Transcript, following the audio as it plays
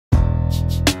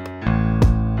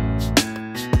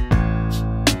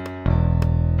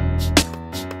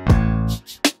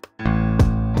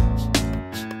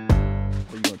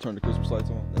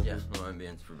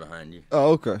for behind you.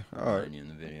 Oh, okay. All right. Behind you in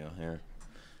the video here.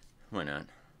 Why not?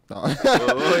 Oh.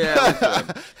 Oh yeah.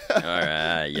 All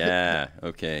right. Yeah.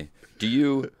 Okay.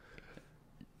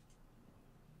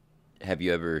 Have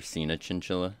you ever seen a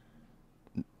chinchilla?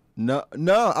 No,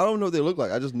 I don't know what they look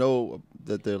like. I just know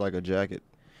that they're like a jacket.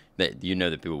 You know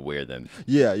that people wear them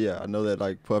Yeah, I know that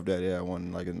like Puff Daddy had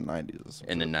one like in the 90s or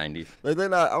something. in the 90s. Like they're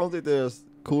not. I don't think they're as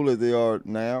cool as they are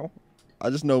now. I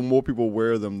just know more people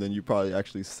wear them than you probably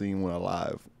actually seen one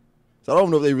alive. So I don't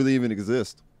know if they really even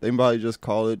exist. They probably just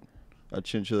call it a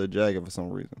chinchilla jacket for some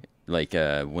reason. Like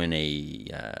when a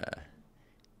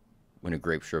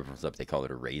grape shrivels up, they call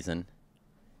it a raisin.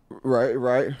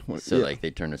 Right. So like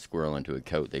they turn a squirrel into a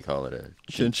coat, they call it a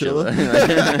chinchilla.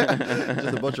 chinchilla.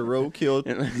 Just a bunch of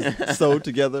roadkill sewed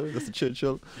together. That's a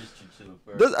chinchilla.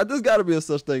 There's got to be a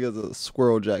such thing as a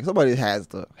squirrel jacket. Somebody has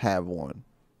to have one.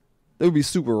 They would be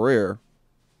super rare.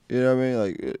 You know what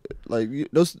I mean?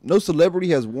 No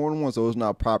celebrity has worn one, so it's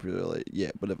not popular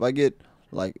yet. But if I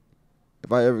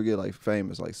ever get like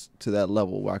famous, like to that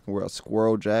level where I can wear a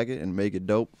squirrel jacket and make it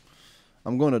dope,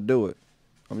 I'm gonna do it.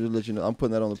 I'm just let you know. I'm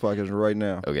putting that on the podcast right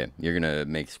now. Okay, you're gonna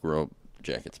make squirrel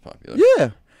jackets popular. Yeah.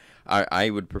 I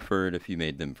would prefer it if you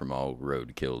made them from all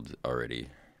road killed already.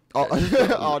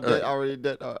 Already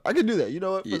dead. I can do that. You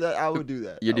know what? For that, I would do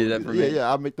that. You do that for me? Yeah.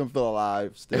 I'll make them feel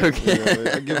alive still. Okay. You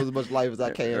know, I give them as much life as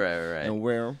I can. Right. And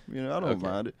wear them. You know, I don't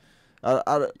mind it.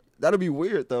 That'd be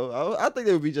weird though. I think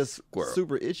they would be just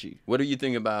super itchy. What do you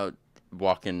think about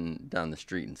walking down the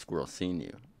street and squirrels seeing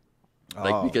you?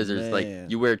 Like because there's like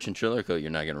you wear a chinchilla coat,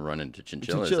 you're not gonna run into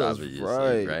chinchillas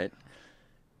obviously, right?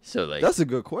 So like that's a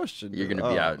good question. You're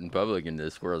gonna be out in public and the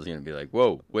squirrel's gonna be like,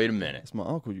 "Whoa, wait a minute." It's my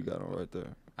uncle you got on right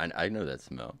there. I know that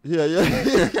smell. Yeah.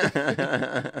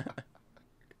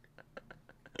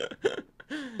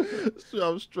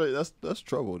 I'm straight. That's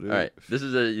trouble, dude. All right, this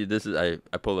is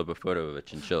I pulled up a photo of a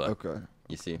chinchilla. Okay.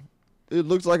 You see? It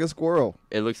looks like a squirrel.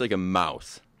 It looks like a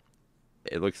mouse.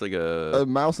 It looks like a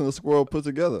mouse and a squirrel put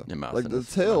together. A mouse like and the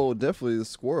tail, definitely the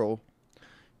squirrel.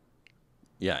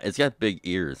 Yeah, it's got big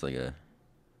ears like a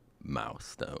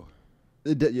mouse, though.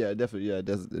 Definitely. Yeah,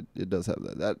 it does have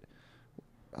that.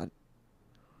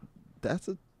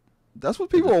 That's what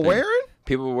people are wearing.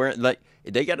 People are wearing like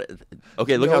they got it.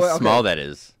 Okay, look how small that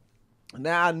is.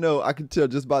 Now I know. I can tell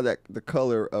just by the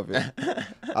color of it.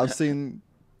 I've seen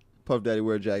Puff Daddy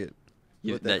wear a jacket.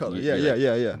 With that color.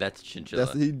 Yeah. That's chinchilla.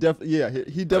 He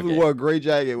definitely wore a gray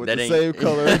jacket with the same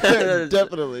color.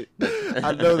 Definitely.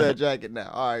 I know that jacket now.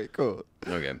 All right, cool.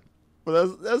 Okay.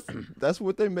 But that's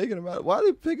what they're making about. Why are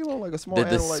they picking on like a small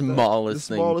animal like that? The smallest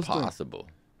thing possible.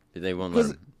 They won't let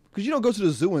them. Because you don't go to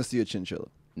the zoo and see a chinchilla.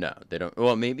 No, they don't.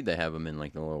 Well, maybe they have them in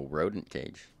like the little rodent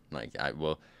cage. Like I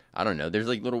don't know. There's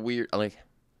like little weird like.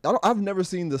 I've never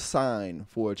seen the sign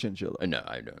for a chinchilla. No,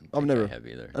 I don't. I have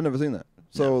either. I've never seen that.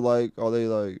 So like, are they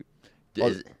like?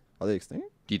 Are they extinct?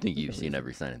 Do you think you've seen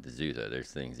every sign at the zoo though?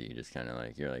 There's things that you just kind of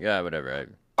like. You're like, whatever.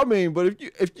 I mean, but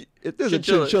if there's a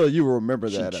chinchilla, you will remember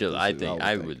that. Chinchilla,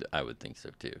 I would think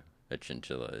so too. A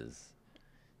chinchilla is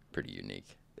pretty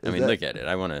unique. Look at it.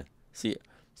 I want to see.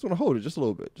 I just want to hold it just a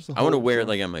little bit. I want to wear it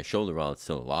like on my shoulder while it's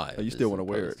still alive. Oh, you still want to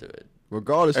wear it.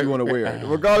 Regardless, you want to wear it.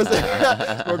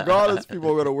 Regardless, people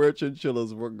are gonna wear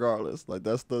chinchillas. Regardless, like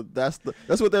that's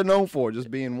what they're known for, just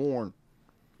being worn.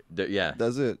 Yeah,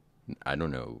 that's it. I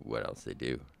don't know what else they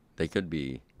do. They could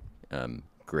be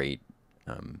great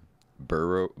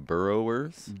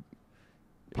burrowers.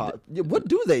 What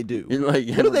do they do? What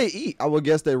do they eat? I would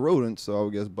guess they're rodents, so I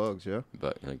would guess bugs. Yeah,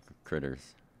 but like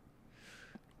critters.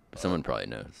 Someone probably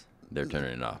knows. They're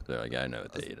turning it off. They're like, I know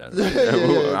what they eat.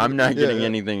 I'm not getting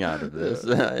anything out of this.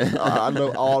 I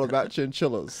know all about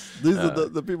chinchillas. These are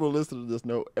the people listening to this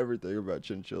know everything about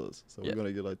chinchillas. So we're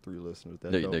gonna get like 3 listeners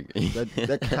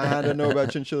that kind of know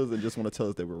about chinchillas and just want to tell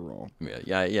us they were wrong.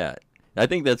 Yeah. I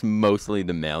think that's mostly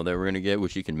the mail that we're gonna get,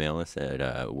 which you can mail us at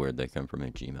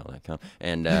where'dtheycomefrom@gmail.com.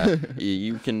 And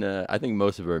you can. I think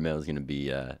most of our mail is gonna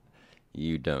be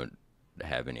you don't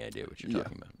have any idea what you're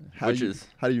talking about. How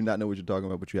do you not know what you're talking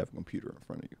about, but you have a computer in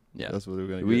front of you? Yeah, that's what we're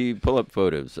gonna. We pull up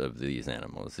photos of these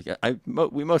animals.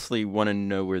 We mostly want to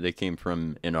know where they came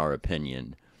from, in our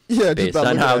opinion. Yeah, based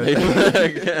on how they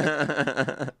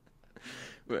look.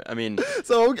 I mean,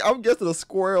 so I'm guessing a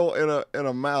squirrel and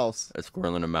a mouse. A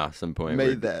squirrel and a mouse. Some point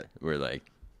made that. We're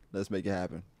like, let's make it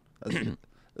happen. I think.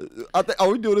 Are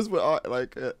we doing this with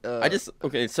like?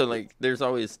 So like, there's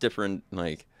always different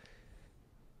like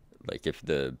if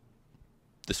the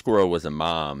squirrel was a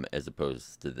mom as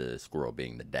opposed to the squirrel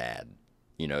being the dad.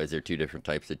 You know, is there 2 different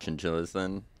types of chinchillas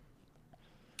then?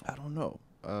 I don't know.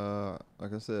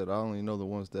 Like I said, I only know the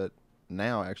ones that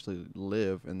now actually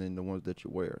live, and then the ones that you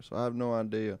wear. So I have no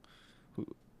idea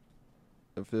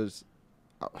if it's.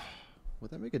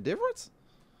 Would that make a difference?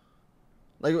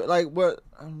 Like what?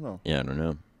 I don't know. Yeah, I don't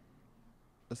know.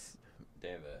 It's, They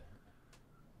have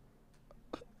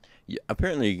yeah,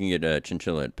 apparently you can get a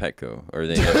chinchilla at Petco, or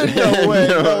they have, no way.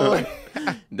 No way.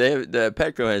 the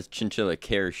Petco has chinchilla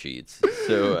care sheets.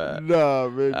 So nah,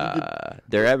 man.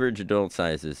 their average adult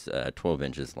size is 12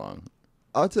 inches long.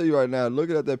 I'll tell you right now.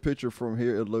 Looking at that picture from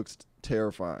here, it looks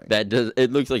terrifying.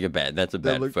 It looks like that's a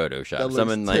bad Photoshop. That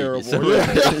Someone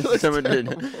terrible. someone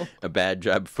did a bad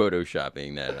job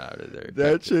photoshopping that out of there.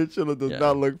 That chinchilla does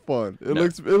not look fun. It No.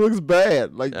 looks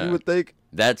bad. Like you would think.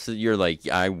 You're like,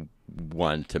 I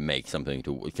want to make something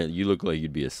to. You look like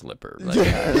you'd be a slipper. Like,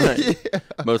 Yeah.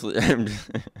 Mostly.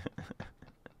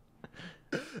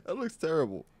 That looks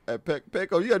terrible. At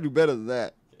Petco, you gotta do better than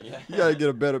that. Yeah. You gotta get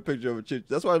a better picture of a chinchilla.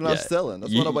 That's why they're not selling.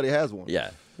 That's why nobody has one.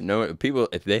 Yeah. No, people,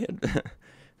 if they had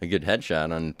a good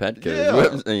headshot on Petco's Yeah.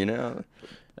 website, you know.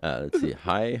 Let's see.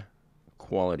 High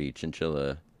quality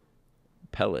chinchilla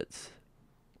pellets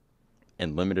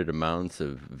and limited amounts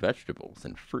of vegetables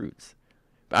and fruits.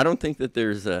 But I don't think that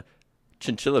there's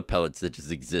chinchilla pellets that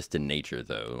just exist in nature,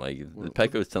 though. Like, the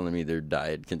Petco's telling me their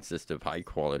diet consists of high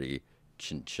quality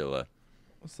chinchilla.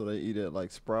 So they eat it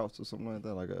like Sprouts or something like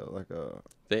that, like a.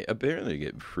 They apparently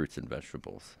get fruits and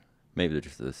vegetables. Maybe they're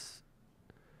just this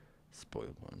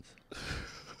spoiled ones.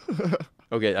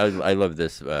 Okay, I love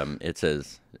this. It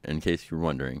says, in case you're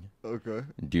wondering, Okay.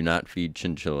 do not feed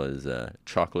chinchillas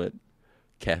chocolate,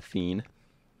 caffeine,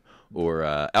 or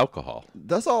alcohol.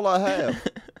 That's all I have.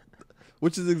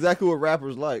 Which is exactly what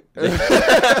rappers like.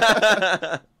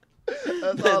 That's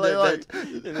all they like.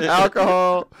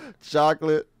 Alcohol,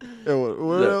 chocolate, and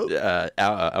what else?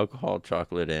 Alcohol,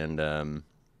 chocolate, and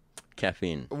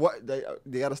caffeine. What they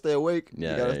gotta stay awake.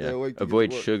 Yeah, you gotta stay awake. to Avoid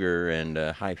get to work. sugar and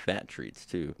high fat treats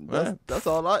too. That's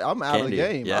all I'm out of Candy. the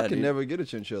game. Yeah, I can dude. never get a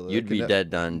chinchilla. You'd be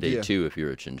dead on day Yeah. 2 if you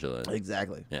were a chinchilla.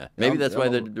 Exactly. Yeah, maybe that's why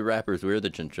I'm- the rappers wear the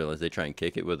chinchillas. They try and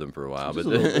kick it with them for a while, but Just a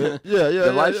little bit. Yeah,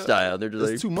 the lifestyle, they're just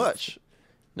It's like too much.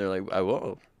 They're like, I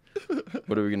won't.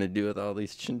 What are we gonna do with all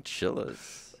these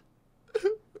chinchillas?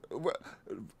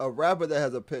 A rapper that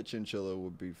has a pet chinchilla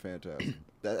would be fantastic.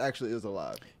 That actually is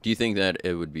alive. Do you think that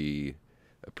it would be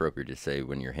appropriate to say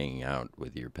when you're hanging out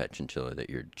with your pet chinchilla that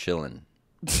you're chilling?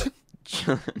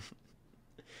 Chilling.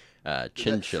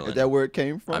 Chinchillin'. Is that where it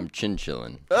came from? I'm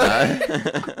chinchillin'.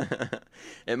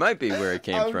 It might be where it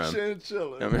came from.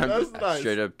 Chinchilla. I'm That's nice.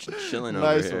 straight up chilling over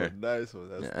Nice here. one. Nice one.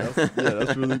 Yeah.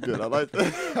 That's really good. I like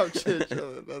that. I'm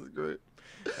chinchilla. That's great.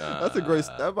 That's a great.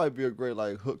 That might be a great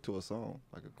like hook to a song,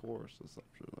 like a chorus or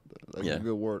something like that. Like Yeah. a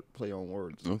good word play on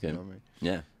words. Okay. You know what I mean?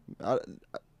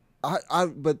 Yeah.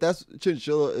 But that's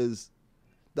chinchilla is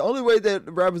the only way that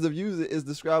rappers have used it is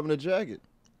describing a jacket.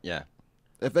 Yeah.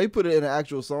 If they put it in an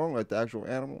actual song, like the actual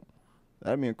animal,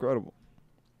 that'd be incredible.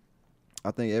 I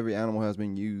think every animal has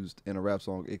been used in a rap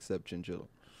song except chinchilla.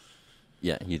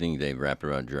 Yeah. You think they rap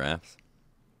about giraffes?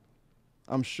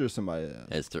 I'm sure somebody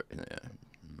has.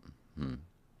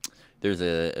 There's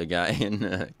a guy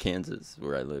in Kansas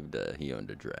where I lived. He owned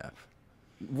a giraffe.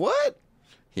 What?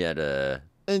 He had a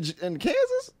In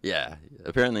Kansas? yeah.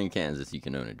 Apparently in Kansas you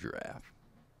can own a giraffe.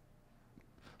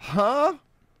 Huh?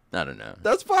 I don't know.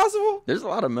 That's possible? There's a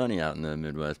lot of money out in the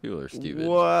Midwest. People are stupid.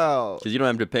 Wow. Because you don't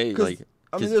have to pay like.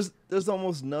 I mean, 'cause- there's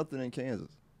almost nothing in Kansas.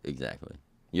 exactly.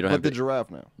 You don't But have the to.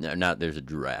 giraffe now. No, not there's a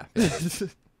giraffe.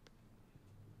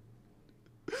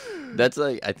 That's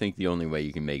like I think the only way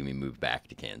you can make me move back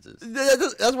to Kansas.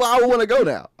 That's why I want to go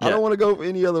now. I Yeah. don't want to go for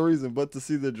any other reason but to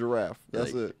see the giraffe.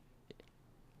 That's Like- it.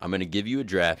 I'm gonna give you a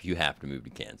draft. You have to move to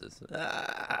Kansas.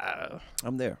 Ah.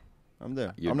 I'm there. I'm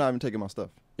there. You're- I'm not even taking my stuff.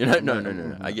 You're not,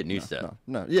 no. I get new stuff.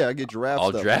 No. Yeah, I get giraffe All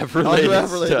stuff. draft All related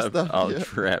draft-related stuff. All yeah.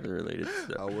 draft related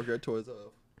stuff. I'll work at Toys R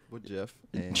Us with Jeff.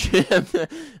 And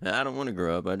I don't want to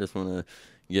grow up. I just want to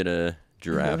get a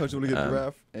giraffe. I just want to get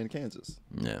giraffe and Kansas.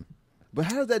 Yeah. But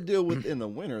how does that deal with in the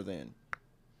winter then?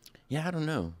 Yeah, I don't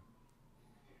know.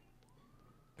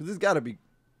 Because it's got to be.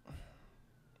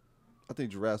 I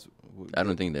think giraffes. I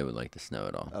don't think they would like the snow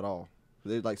at all. at all.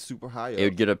 They're like super high up. It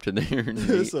would get up to their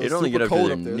knees. So It'd only super get up to cold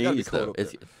their up there. It's gotta be knees, cold though. up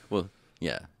It's, there. well,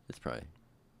 yeah, it's probably.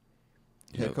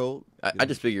 you Head know, cold. I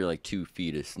just figure like 2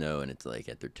 feet of snow and it's like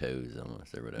at their toes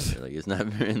almost or whatever. Like it's not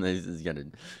very nice. It's got to,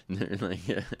 they're like.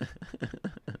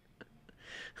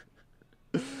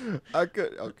 I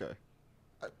could. Okay.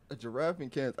 A giraffe in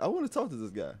Kansas. I want to talk to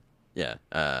this guy. Yeah.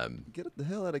 Get the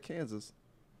hell out of Kansas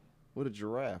with a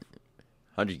giraffe.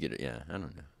 How'd you get it? Yeah, I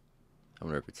don't know. I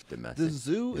wonder if it's domestic. The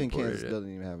zoo in imported Kansas it.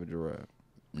 doesn't even have a giraffe,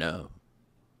 No.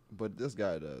 but this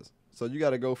guy does. So you got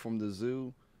to go from the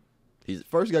zoo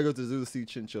First, you gotta go to the zoo to see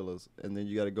chinchillas, and then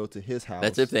you gotta go to his house.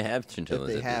 That's if they have chinchillas.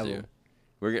 If they at have the zoo.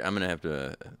 them. I'm gonna have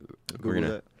to. We're Google gonna.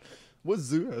 that. What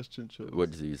zoo has chinchillas?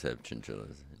 What zoos have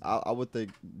chinchillas? I would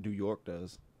think New York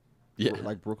does. Yeah,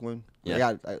 Like Brooklyn.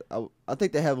 Yeah. I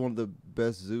think they have one of the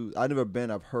best zoos. I've never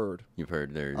been. I've heard. You've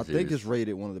heard there's. I think it's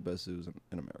rated one of the best zoos in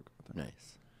America. I think.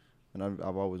 Nice. And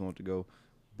I've always wanted to go,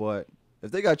 but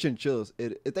if they got chinchillas,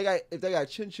 if they got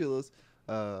chinchillas,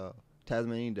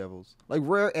 Tasmanian devils, like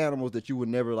rare animals that you would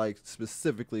never like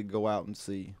specifically go out and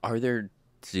see. Are there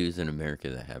zoos in America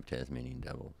that have Tasmanian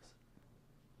devils?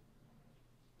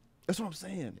 That's what I'm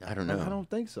saying. I don't know. I don't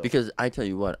think so. Because I tell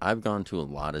you what, I've gone to a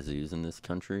lot of zoos in this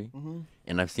country,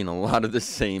 and I've seen a lot of the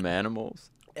same animals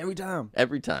every time.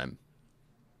 every time.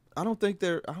 I don't think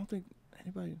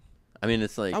anybody. I mean,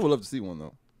 it's like I would love to see one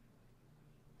though.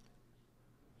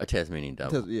 a Tasmanian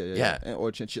devil. Yeah. Or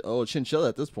a chinchilla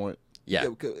at this point. Yeah.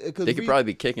 It They could probably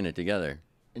be kicking it together.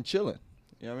 and chilling.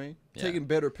 You know what I mean? Yeah. Taking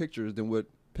better pictures than what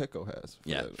Petco has.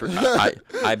 Yeah, that.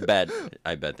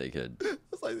 I bet they could.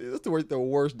 It's like that's the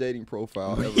worst dating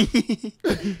profile ever.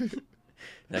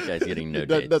 That guy's getting no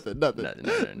dates. Nothing.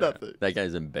 No. That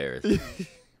guy's embarrassed.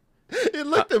 He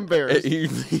looked embarrassed. He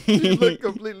He looked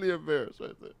completely embarrassed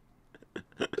right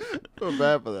there. I'm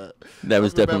bad for that. That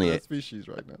was I feel bad for definitely that species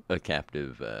right now. a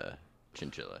captive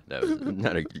chinchilla. That was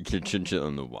not a chinchilla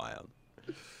in the wild.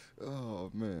 Oh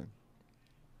man,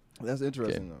 that's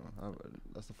interesting though.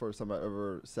 That's the first time I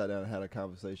ever sat down and had a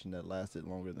conversation that lasted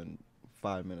longer than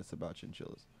 5 minutes about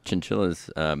chinchillas. Chinchillas,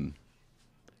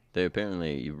 they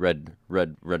apparently red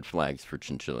flags for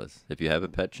chinchillas. If you have a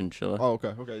pet chinchilla, Oh,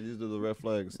 okay. These are the red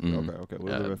flags. Mhm. Okay.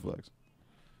 What are the red flags?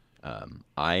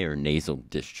 eye or nasal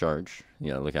discharge.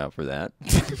 You gotta look out for that.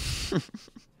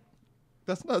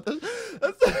 That's not.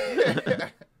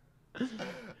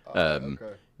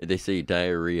 Okay. They say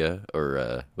diarrhea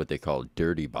or what they call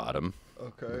dirty bottom.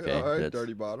 Okay. All right. that's-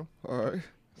 Dirty bottom. All right.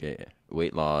 Okay,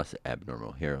 weight loss,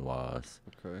 abnormal hair loss,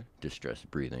 Okay. distressed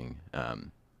breathing,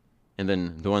 and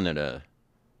then the one that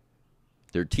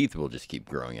their teeth will just keep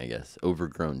growing. I guess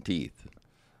overgrown teeth.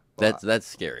 That's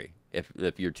scary.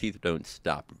 If your teeth don't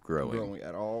stop growing.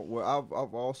 At all. Well,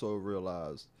 I've also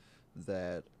realized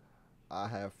that I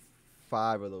have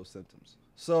 5 of those symptoms.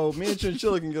 So me and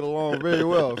Chinchilla can get along very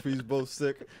well if he's both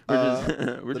sick. We're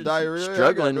the just diarrhea,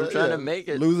 struggling. I got We're that, trying to make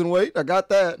it. Losing weight, I got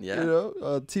that. Yeah. You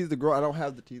know, teeth to grow. I don't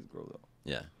have the teeth to grow though.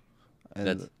 Yeah, And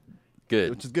that's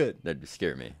good. which is good. That'd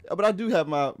scare me. But I do have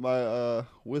my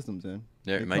wisdoms in.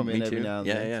 They come in me every too. now and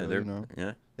Yeah, then, yeah, so, they're you know,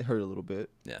 yeah, they hurt a little bit.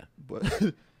 yeah.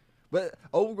 But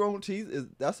overgrown teeth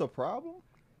that's a problem.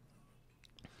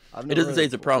 It doesn't say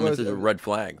it's a problem. It's just a red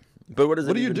flag. But what does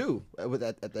What it do you even do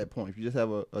at that point if you just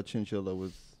have a chinchilla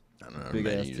with I don't know. big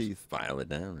Maybe ass you teeth? just file it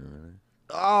down. Or whatever.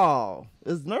 Oh,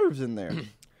 there's nerves in there,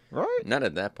 right? Not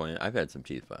at that point. I've had some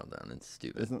teeth filed down. It's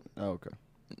stupid. Isn't okay.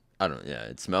 I don't. Yeah,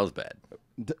 it smells bad.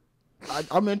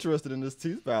 I'm interested in this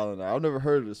teeth filing now. I've never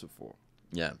heard of this before.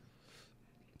 Yeah.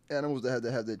 Animals that had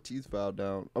to have their teeth filed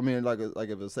down. I mean, like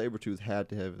if a saber tooth had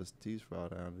to have his teeth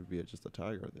filed down, it'd be just a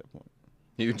tiger at that point.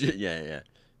 Yeah.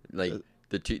 Like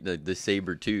the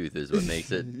saber tooth is what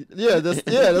makes it. yeah,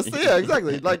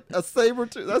 exactly. Like a saber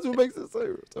tooth. That's what makes it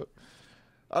saber. So,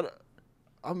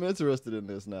 I'm interested in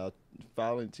this now.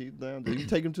 Filing teeth down. Do you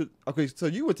take them to? Okay, so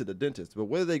you went to the dentist, but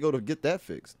where do they go to get that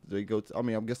fixed? Do they go? I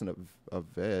mean, I'm guessing a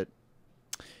vet.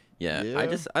 Yeah,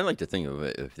 Yeah. I like to think of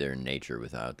it if they're in nature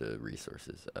without the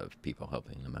resources of people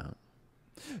helping them out.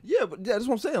 Yeah, but that's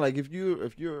what I'm saying. Like if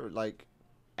you're like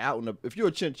out if you're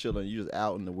a chinchilla and you're just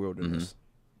out in the wilderness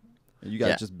and you got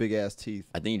Yeah. just big ass teeth.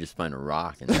 I think you just find a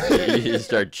rock and you just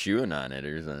start chewing on it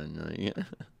or something. Like,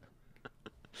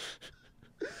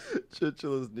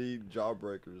 Chinchillas need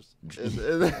jawbreakers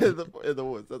in the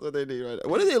woods. That's what they need right now.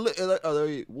 What do they? Are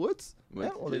they woods?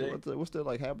 What's their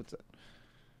like habitat?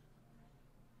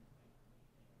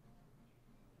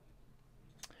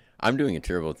 I'm doing a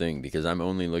terrible thing because I'm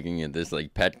only looking at this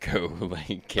like Petco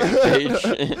like care page.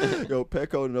 Yo,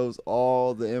 Petco knows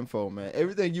all the info, man.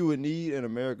 Everything you would need in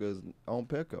America is on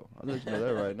Petco. I'll let you know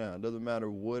that right now. It doesn't matter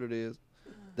what it is.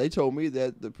 They told me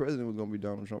that the president was going to be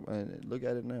Donald Trump, and look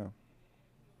at it now.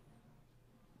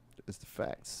 It's the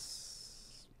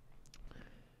facts.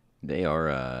 They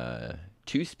are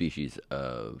 2 species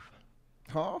of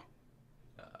Huh?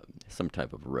 some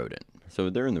type of rodent.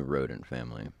 So they're in the rodent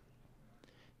family.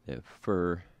 They have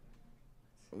fur.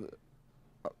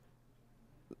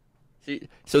 See,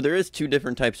 so there is 2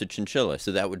 different types of chinchilla.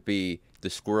 So that would be the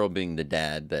squirrel being the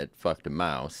dad that fucked a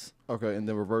mouse, Okay, and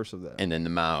the reverse of that. and then the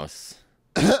mouse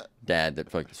dad that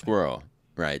fucked the squirrel.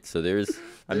 Right. So there's,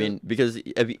 I mean, because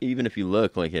even if you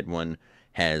look like at one,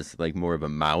 has like more of a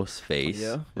mouse face,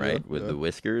 Yeah, right, yeah, with yeah. the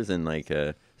whiskers and like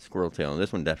a squirrel tail. And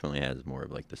this one definitely has more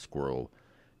of like the squirrel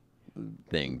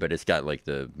thing, but it's got like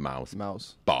the mouse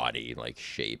Mouse. body like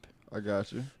shape, I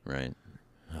got you. right?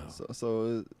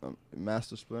 So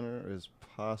Master Splinter is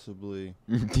possibly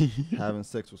having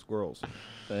sex with squirrels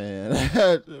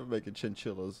and making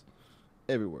chinchillas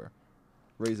everywhere,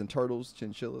 raising turtles,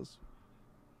 chinchillas.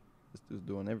 It's just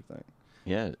doing everything.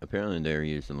 Yeah, apparently they're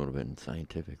used a little bit in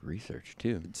scientific research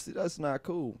too. See, that's not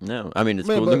cool. No, I mean it's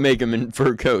Man, cool to but- make them in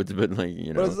fur coats, but like you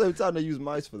But know, at the same time, they use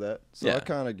mice for that, so Yeah. I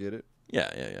kind of get it. yeah.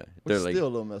 Which They're is like, still a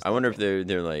little messed I up. wonder if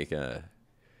they're like,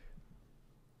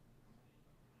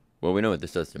 well, we know what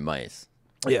this does to mice.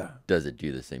 Yeah. Does it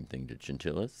do the same thing to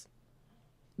chinchillas?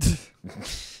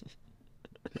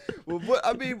 Well, what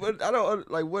I mean, but I don't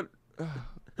like what. I'm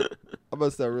about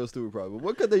to sound real stupid, probably. But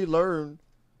what could they learn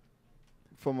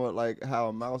from like how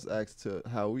a mouse acts to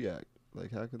how we act?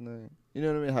 Like, how can they? You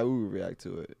know what I mean? How we would react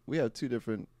to it. We have two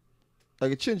different.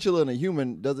 Like a chinchilla and a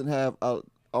human doesn't have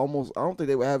almost. I don't think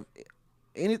they would have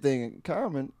anything in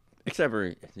common. Except for,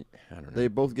 I don't know. They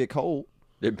both get cold.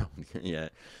 They both, yeah.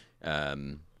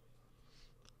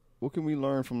 What can we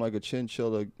learn from like a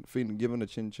chinchilla giving a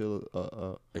chinchilla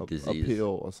a disease.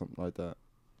 pill or something like that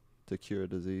to cure a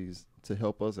disease to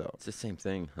help us out? It's the same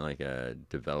thing, like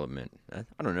development. I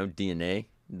don't know, DNA.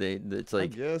 It's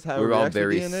like I guess how it we're all reacts to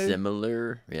very DNA?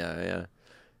 similar. Yeah.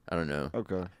 I don't know.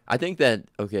 Okay, I think that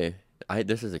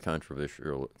this is a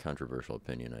controversial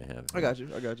opinion I have. I got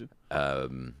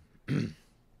you.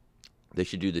 They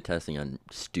should do the testing on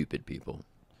stupid people.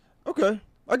 Okay,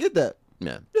 I get that.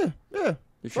 Yeah. Yeah.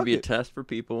 There should Fuck be a it. test for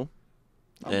people.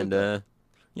 I'm with And that.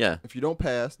 yeah. If you don't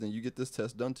pass, then you get this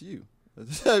test done to you.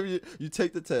 You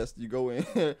take the test, you go in,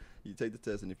 you take the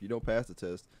test, and if you don't pass the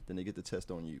test, then they get the test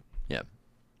on you. Yeah.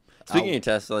 Speaking of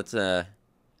tests, let's how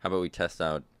about we test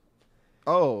out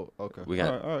Oh, okay. we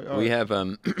got all right. we have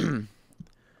I'm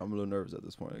a little nervous at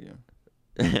this point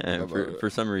again. for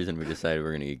some reason we decided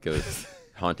we're gonna get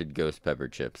haunted ghost pepper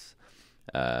chips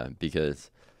because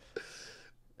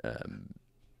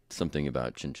something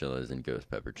about chinchillas and ghost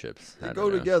pepper chips. They go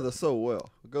together so well.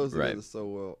 It goes Right. together so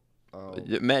well.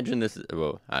 Imagine this.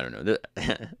 Well, I don't know.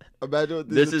 Imagine what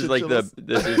This these is are like the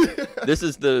chinchillas. this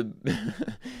is the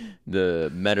the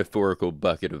metaphorical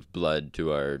bucket of blood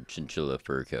to our chinchilla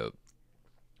fur coat.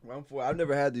 I've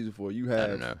never had these before. You have. I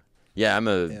don't know. Yeah,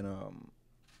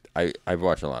 And I've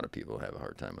watched a lot of people have a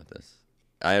hard time with this.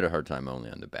 I had a hard time only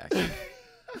on the back,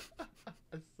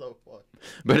 it's so fun.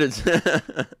 but it's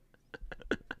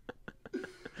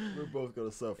We're both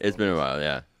gonna suffer. it's been a while.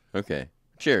 Yeah. Okay.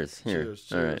 Cheers. Here.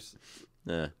 Cheers. All right.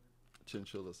 Yeah.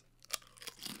 Chinchillas.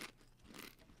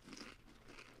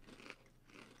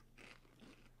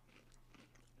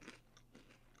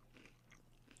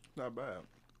 Not bad.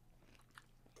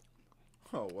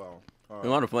 Oh wow. All A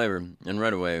lot of flavor, and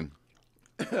right away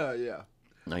right. Yeah.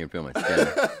 I can feel my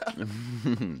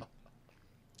skin.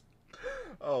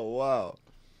 Oh wow.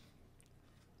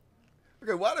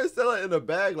 Okay, why they sell it in a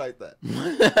bag like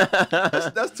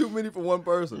that? That's too many for one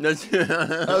person. That's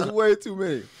way too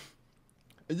many.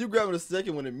 And you grabbing the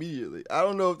second one immediately. I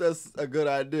don't know if that's a good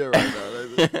idea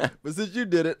right now. But since you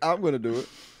did it, I'm gonna do it.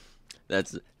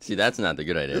 That's not the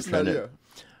good idea. It's not here.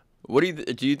 What do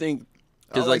you think? I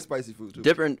Because like spicy food too.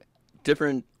 different.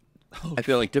 I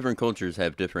feel like different cultures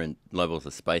have different levels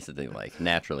of spice that they like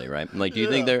naturally, right? Like, do you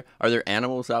think are there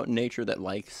animals out in nature that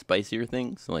like spicier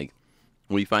things? Like,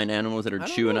 will you find animals that are I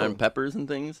don't chewing know. on peppers and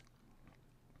things?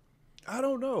 I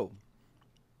don't know.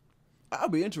 I'll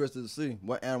be interested to see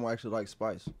what animal actually likes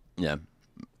spice. Yeah.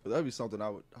 That'd be something I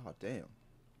would. Oh damn.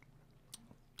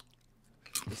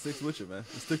 It sticks with you, man.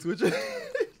 It sticks with you.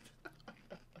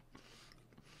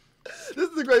 This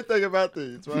is the great thing about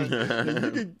these, right? That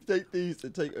you can take these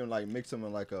and like mix them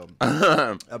in like a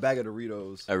bag of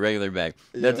Doritos. A regular bag.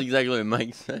 That's Yeah. exactly what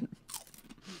Mike said.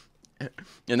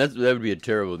 And that would be a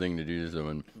terrible thing to do to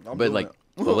someone. I'm But doing like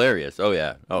it. hilarious. Oh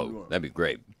yeah. doing Oh, it. that'd be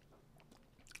great.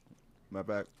 My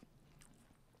back.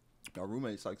 Our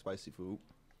roommates like spicy food.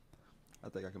 I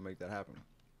think I can make that happen.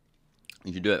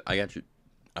 You should do it. I got you.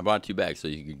 I bought 2 bags so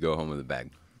you could go home with a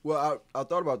bag. Well, I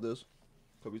thought about this.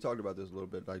 Because we talked about this a little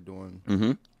bit, like doing.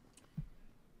 Mm-hmm.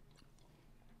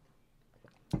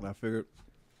 And I figured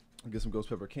I'd get some ghost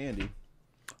pepper candy.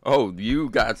 Oh, you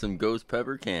got some ghost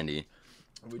pepper candy.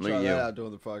 We Look tried at that you. out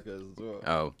during the podcast as well.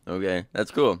 Oh, okay.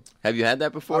 That's cool. Have you had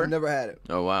that before? I've never had it.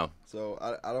 Oh, wow. So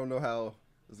I don't know how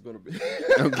it's going to be.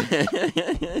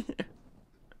 Okay.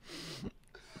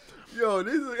 Yo,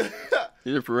 these are.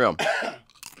 These are for real.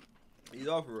 He's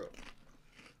off for real.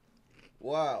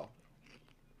 Wow.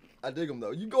 I dig them though.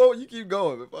 You keep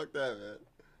going, but fuck that, man.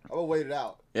 I'm gonna wait it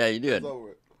out. Yeah, you did. It's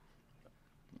over.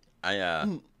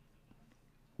 I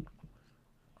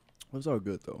It's all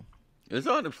good though. It's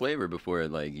a lot of flavor before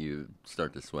like you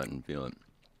start to sweat and feel it.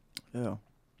 Yeah.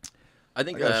 I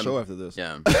think I got a show after this.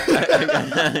 Yeah.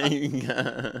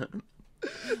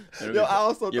 Yo, I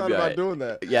also thought about doing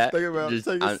that. Yeah. Thinking about just,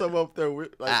 taking some up there,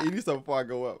 eating some before I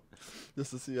go up,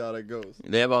 just to see how that goes.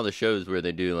 They have all the shows where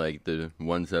they do like the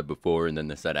one set before and then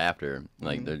the set after.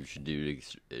 Like they should do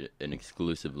an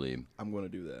exclusively. I'm gonna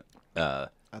do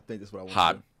that. I think that's what I want.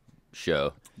 Hot to do.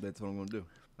 Show. That's what I'm gonna do.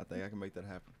 I think I can make that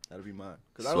happen. That'll be mine.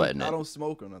 Cause I don't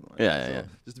smoke or nothing like yeah, that. Yeah, so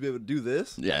just to be able to do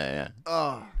this. Yeah.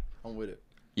 I'm with it.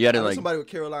 You had to I know like somebody with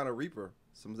Carolina Reaper.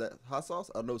 Some of that hot sauce.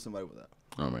 I know somebody with that.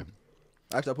 Oh man.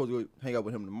 Actually, I'm supposed to go hang out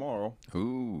with him tomorrow.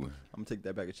 Ooh. I'm gonna take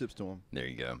that bag of chips to him. There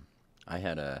you go. I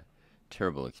had a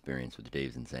terrible experience with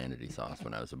Dave's Insanity sauce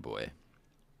when I was a boy.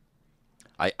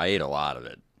 I ate a lot of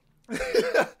it.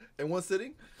 In one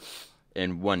sitting?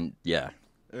 In one, yeah.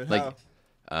 And like, how?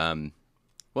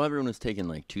 well, everyone was taking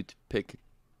like toothpick,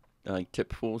 like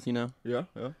tipfuls, you know. Yeah.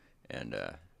 And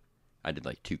I did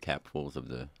like 2 capfuls of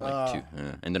the like 2,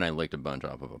 and then I licked a bunch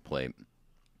off of a plate,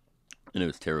 and it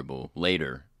was terrible.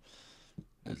 Later.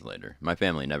 My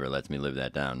family never lets me live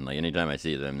that down. Like anytime I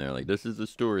see them, they're like, "This is the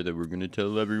story that we're gonna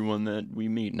tell everyone that we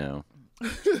meet now."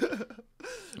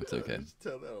 It's okay. Just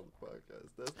tell that on the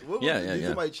podcast. Did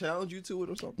somebody challenge you to it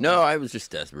or something? No, I was just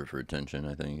desperate for attention.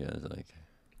 I think I was like,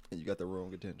 and you got the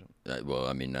wrong attention. Well,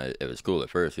 I mean, it was cool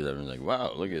at first because everyone's like,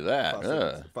 "Wow, look at that!" 5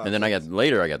 seconds. And then I got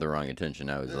the wrong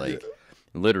attention. I was like,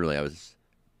 literally, I was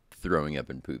throwing up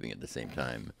and pooping at the same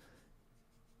time.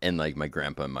 And, like, my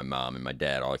grandpa and my mom and my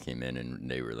dad all came in, and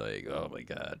they were like, oh, my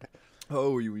God. How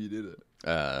old were you when you did it?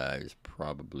 I was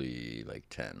probably, like,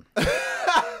 10.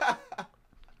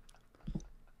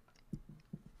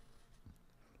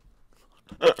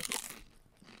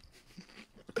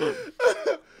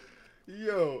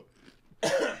 Yo.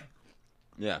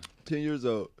 Yeah. 10 years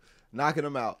old. Knocking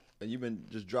them out. And you've been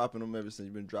just dropping them ever since.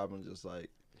 You've been dropping just,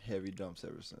 like, heavy dumps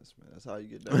ever since, man. That's how you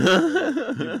get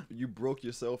done. you broke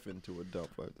yourself into a dump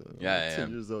right there. Yeah. 10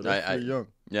 years old. That's pretty young.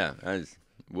 Yeah.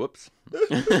 Whoops. How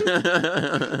do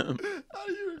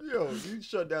you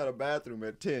shut down a bathroom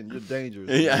at 10? You're dangerous.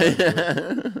 Yeah.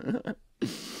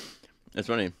 That's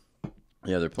funny.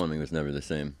 Yeah, their plumbing was never the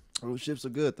same. Those chips are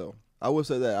good, though. I will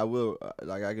say that. I will,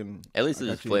 I can. At least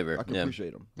there's flavor. I can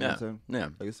appreciate them. You know what I'm saying? Yeah.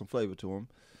 I get some flavor to them.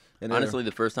 And honestly,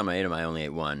 the first time I ate them, I only ate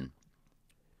 1.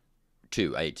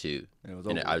 2. I ate 2. And it was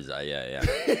and over. I was, yeah.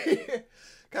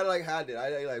 Kind of like how I did. I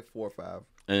ate like 4 or 5.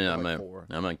 And four.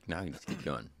 I'm like, now I can just keep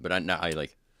going. But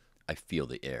I feel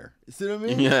the air. You see what I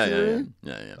mean?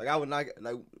 Yeah. Like I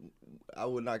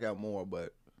would knock out more,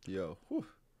 but yo, whew,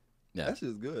 that's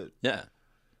just good. Yeah.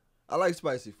 I like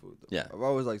spicy food though. Yeah. I've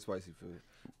always liked spicy food.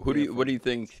 What do you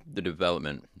think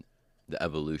the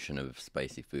evolution of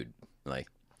spicy food? Like,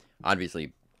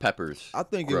 obviously peppers. I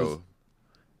think it was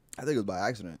by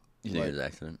accident. You think it was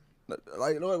accident?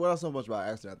 Like, you know what? Not so much by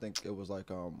accident. I think it was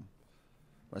like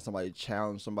somebody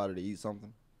challenged somebody to eat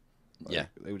something. Like, yeah.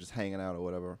 They were just hanging out or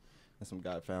whatever, and some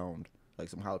guy found like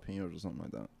some jalapenos or something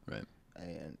like that. Right.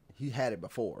 And he had it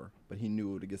before, but he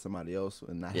knew to get somebody else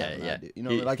and not have an idea. You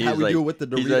know, like how we do it with the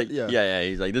Doritos.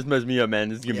 He's like, this messed me up, man.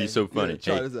 This is gonna be so funny.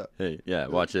 Try this out. Hey,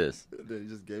 watch this. Then he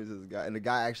just gave it to this guy, and the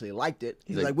guy actually liked it.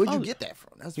 He's like, "Where'd you get that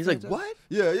from?" He's like, "What?"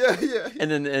 Yeah.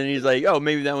 And he's like, "Oh,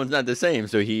 maybe that one's not the same."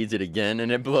 So he eats it again,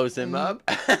 and it blows him up.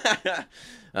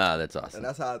 That's awesome. And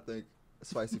that's how I think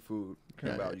spicy food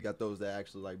came about. You got those that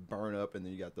actually like burn up, and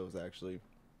then you got those that actually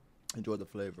enjoy the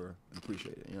flavor and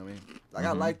appreciate it. You know what I mean? Like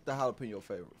I like the jalapeno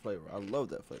flavor. I love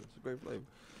that flavor. It's a great flavor.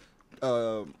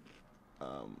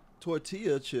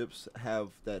 Tortilla chips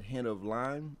have that hint of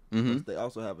lime. But they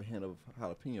also have a hint of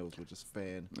jalapenos, which is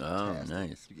fantastic. Oh,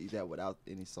 nice. You can eat that without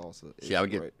any salsa. See, I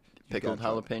would get pickled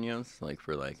jalapenos, like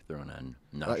for like throwing on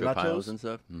nacho piles and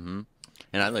stuff. And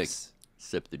I like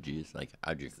sip the juice. Like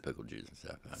I drink pickled juice and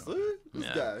stuff. I don't This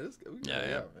guy.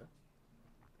 Yeah. Man.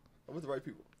 I'm with the right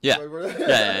people. Yeah.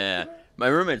 My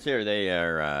roommates here, they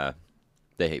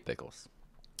hate pickles.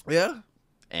 Yeah?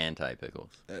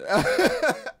 Anti-pickles.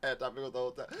 Anti-pickles the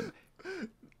whole time.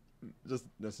 Just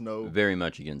no... Very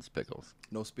much against pickles.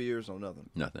 No spears, no nothing.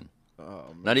 Nothing. Oh,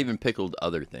 man. Not even pickled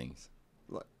other things.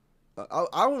 Like, I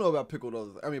don't know about pickled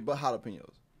other things. I mean, but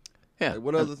jalapenos. Yeah. Like,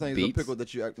 what other things beets? are pickled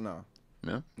that you... No.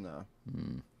 No? No.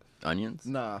 Onions?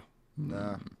 Nah.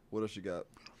 What else you got?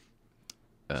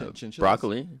 Chinchillas?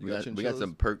 Broccoli. We got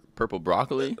some purple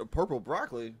broccoli. Purple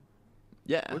broccoli?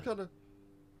 Yeah. What kind of...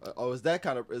 is it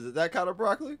that kind of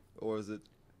broccoli? Or is it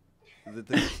what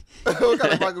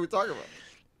kind of broccoli are we talking about?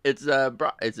 It's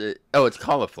it's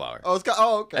cauliflower. Oh,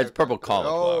 okay. It's purple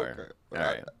cauliflower. Oh, okay.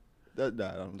 All right. Nah,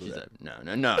 I don't do She's that.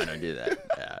 like, no, don't do that.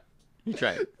 Yeah. You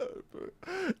try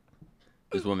it.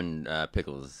 This woman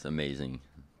pickles amazing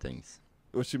things.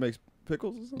 Well, she makes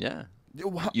pickles or something? Yeah.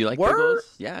 You like Word?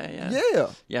 pickles? Yeah. Yeah.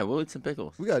 Yeah, we'll eat some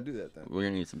pickles. We gotta do that then. We're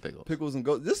gonna eat some pickles. Pickles and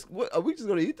goat. Are we just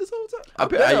gonna eat this whole time?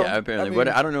 Yeah, apparently.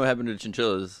 I don't know what happened to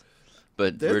chinchillas,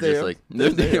 but we're just like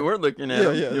we're looking at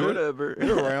them. Yeah, whatever.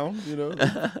 They're around,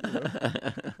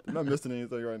 I'm not missing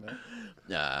anything right now.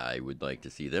 I would like to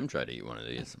see them try to eat one of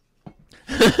these.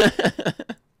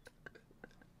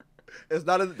 It's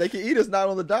not. They can eat. It's not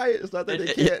on the diet. It's not that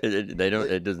they can't. They don't.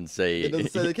 It doesn't say. It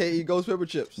doesn't say they can't eat ghost pepper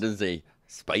chips. It doesn't say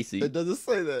spicy. It doesn't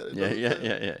say that. Yeah.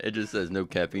 It just says no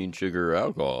caffeine, sugar, or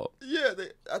alcohol. Yeah.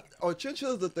 Are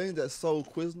chinchillas the thing that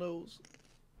sold Quiznos?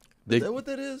 Is that what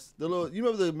that is? The little. You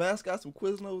remember the mascots from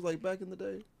Quiznos like back in the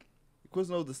day?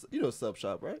 Quiznos, sub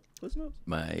shop, right? Quiznos.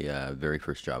 My very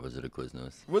first job was at a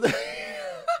Quiznos.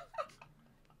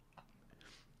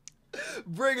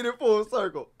 Bringing it full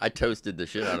circle. I toasted the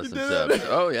shit out of some subs.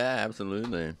 Oh yeah,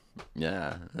 absolutely.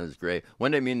 Yeah, that was great.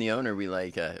 One day, me and the owner, we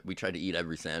tried to eat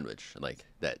every sandwich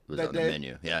that was on the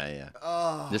menu. Yeah.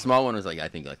 Oh. The small one was I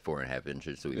think 4.5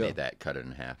 inches, so we made that, cut it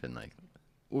in half, and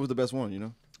What was the best one?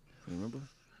 You remember?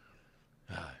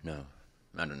 No,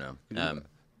 I don't know.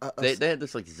 They had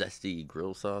this zesty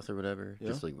grill sauce or whatever,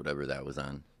 just whatever that was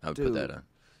on. I would put that on.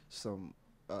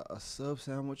 A sub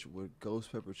sandwich with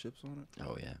ghost pepper chips on it.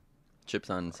 Oh yeah.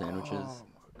 Chips on sandwiches. Oh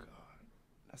my god,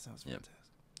 that sounds fantastic.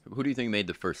 Who do you think made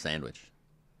the first sandwich?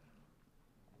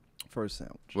 First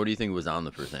sandwich. What do you think was on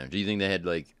the first sandwich? Do you think they had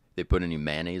they put any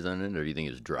mayonnaise on it, or do you think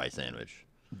it was dry sandwich?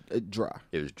 Dry.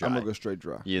 It was dry. I'm gonna go straight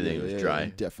dry. You think it was dry?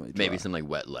 Definitely dry. Maybe some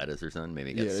wet lettuce or something.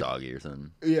 Maybe it got soggy or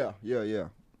something. Yeah.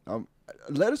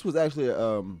 Lettuce was actually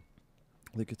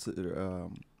they consider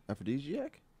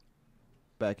aphrodisiac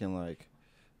back in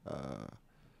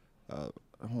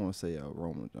I don't want to say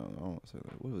Roman. I don't want to say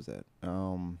what was that?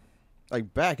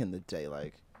 Back in the day,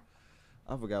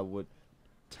 I forgot what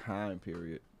time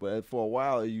period, but for a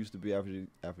while it used to be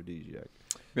aphrodisiac.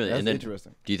 Really, that's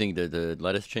interesting. Do you think that the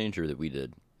lettuce changed or that we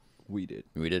did? We did.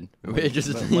 We did. Money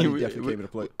definitely came into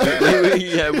play.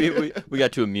 we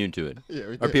got too immune to it. Yeah,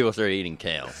 we did. Or people started eating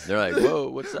kale. They're like, "Whoa,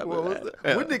 what's up with that?"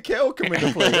 Yeah. When did kale come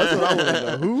into play? That's what I want to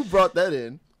know. Who brought that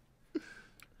in?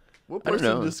 What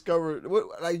person discovered?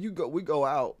 We go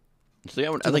out to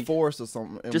the forest or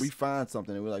something, and we find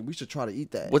something, and we're like, we should try to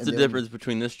eat that. What's the difference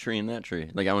between this tree and that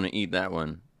tree? I want to eat that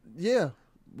one. Yeah.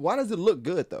 Why does it look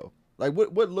good though?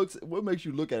 What makes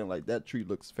you look at it like that tree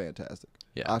looks fantastic?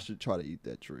 Yeah. I should try to eat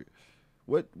that tree.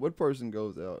 What person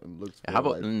goes out and looks? How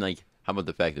about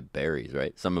the fact that berries,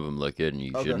 right? Some of them look good and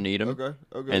you shouldn't eat them. Okay.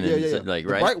 And then the right?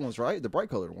 bright ones, right? The bright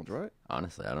colored ones, right?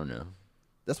 Honestly, I don't know.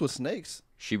 That's what snakes.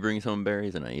 She brings home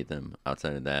berries and I eat them.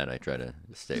 Outside of that, I try to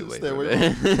stay away from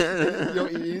it. You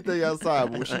don't eat anything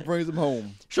outside, but when she brings them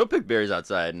home, she'll pick berries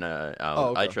outside, and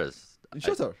I trust. You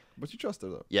trust her, but you trust her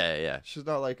though. Yeah. She's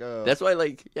not like. That's why,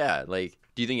 do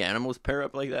you think animals pair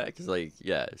up like that? Because,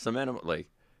 some animal,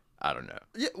 I don't know.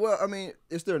 Yeah, well, I mean,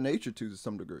 it's their nature to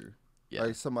some degree. Yeah.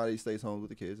 Like somebody stays home with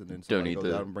the kids, and then somebody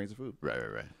goes out and brings the food.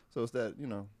 Right. So it's that,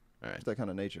 Right. It's that kind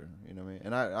of nature. You know what I mean?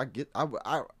 And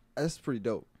I that's pretty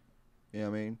dope. You know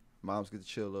what I mean? Moms get to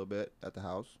chill a little bit at the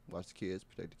house, watch the kids,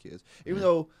 protect the kids. Even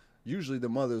though usually the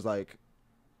mother's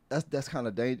that's kind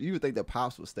of dangerous. You would think that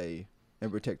pops would stay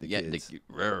and protect the kids.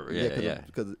 Yeah.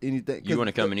 Because anything. You want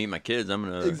to come and eat my kids? I'm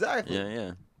gonna. Exactly.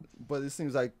 Yeah. But it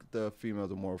seems like the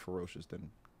females are more ferocious than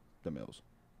the males.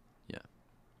 Yeah.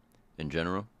 In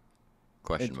general?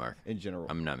 Question mark. In general.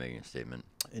 I'm not making a statement.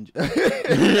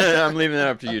 I'm leaving that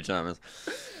up to you, Thomas.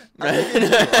 I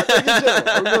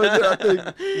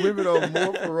think women are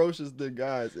more ferocious than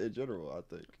guys in general. I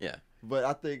think. Yeah. But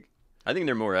I think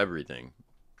they're more everything.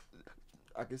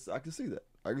 I can see that.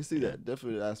 I can see that.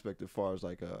 Definitely an aspect as far as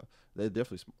they're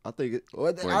definitely. I think more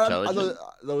intelligent. I know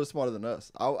they're smarter than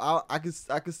us. I can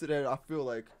sit there and I feel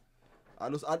like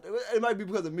it might be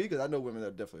because of me, because I know women that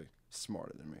are definitely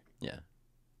smarter than me. Yeah.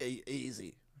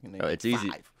 Easy. It's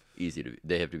easy to.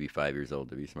 They have to be 5 years old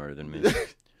to be smarter than me.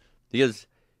 Because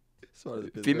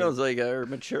females are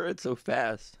mature so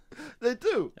fast. They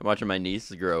do. I'm watching my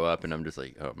niece grow up, and I'm just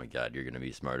like, oh my god, you're gonna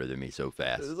be smarter than me so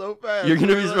fast. So fast. You're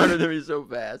gonna be smarter than me so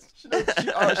fast. She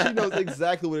knows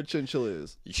exactly what a chinchilla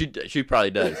is. She probably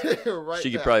does. Right.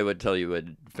 She could probably would tell you what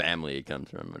family it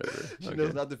comes from, whatever. She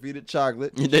knows not to feed it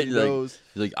chocolate. She knows.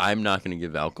 She's I'm not gonna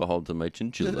give alcohol to my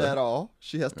chinchilla at all.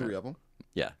 She has 3 of them.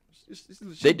 Yeah.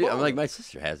 They do. I'm my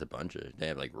sister has a bunch of. They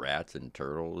have rats and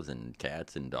turtles and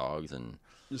cats and dogs and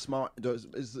Just small.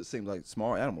 It seems like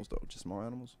small animals though. Just small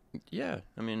animals. Yeah,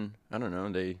 I mean, I don't know.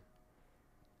 They.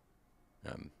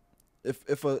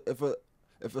 If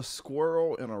a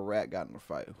squirrel and a rat got in a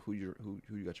fight, who you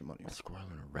got your money on? A squirrel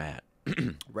and a rat.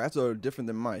 Rats are different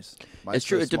than mice. It's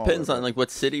true. It depends on like what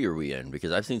city are we in,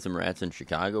 because I've seen some rats in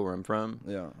Chicago where I'm from.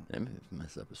 Yeah. They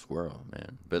mess up a squirrel,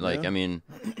 man. But like, Yeah. I mean,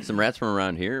 some rats from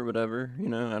around here or whatever, you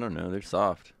know, I don't know. They're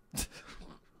soft.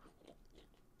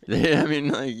 I mean,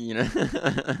 like, you know.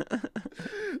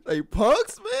 They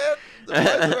punks, man. The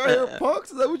rats around here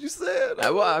punks. Is that what you said?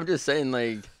 Well, I'm just saying,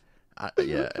 like, I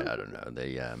don't know.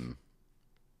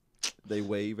 They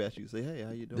wave at you, say, "Hey,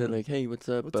 how you doing?" They're like, "Hey, what's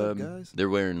up?" What's up, guys? They're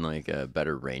wearing like a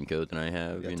better raincoat than I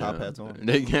have. Yeah, you top know? hats on.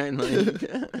 They kind of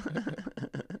like.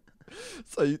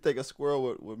 So you think a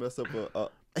squirrel would mess up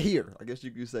here? I guess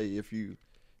you could say if you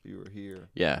were here.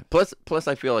 Yeah. Plus,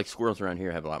 I feel like squirrels around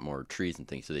here have a lot more trees and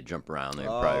things, so they jump around. They're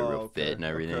probably real fit and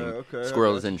everything. Okay,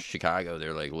 Squirrels in Chicago,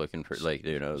 they're like looking for like,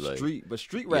 you know, like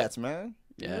street rats, man.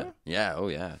 Yeah. Oh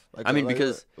yeah. Like I mean, like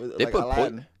because they like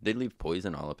put they leave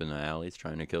poison all up in the alleys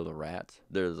trying to kill the rats.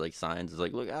 There's like signs, it's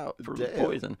like, look out for the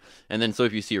poison. And then so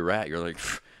if you see a rat, you're like,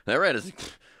 that rat is.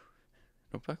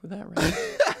 Don't fuck with that rat.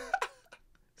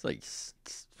 It's like.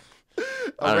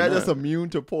 A rat that's immune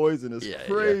to poison is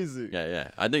crazy. Yeah.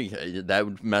 I think that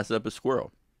would mess up a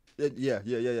squirrel. Yeah.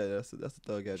 That's the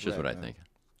thug ass. That's just what I think.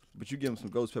 But you give them some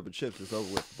ghost pepper chips, it's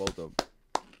over with both of them.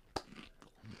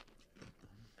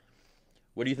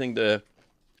 What do you think the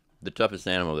toughest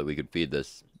animal that we could feed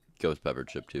this ghost pepper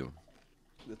chip to?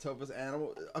 The toughest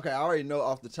animal? Okay, I already know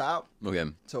off the top. Okay.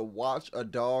 To watch a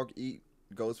dog eat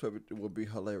ghost pepper would be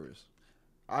hilarious.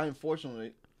 I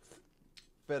unfortunately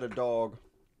fed a dog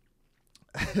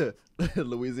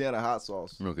Louisiana hot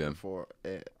sauce before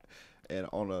and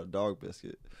on a dog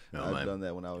biscuit. I've done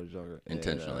that when I was younger.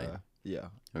 Intentionally. Yeah.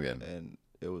 Okay. And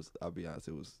it was, I'll be honest,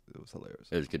 it was hilarious.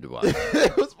 It was good to watch.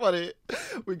 It was funny.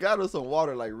 We got her some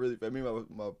water like really fast. Me and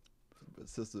my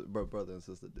brother and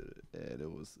sister did it, and it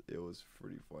was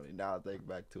pretty funny. Now I think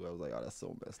back to it, I was like, oh, that's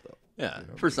so messed up. Yeah, you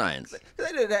know, for science.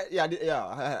 They did that.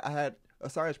 Yeah, I had a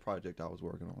science project I was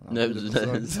working on. I did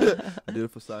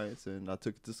it for science, and I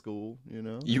took it to school. You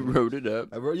know, you wrote it up.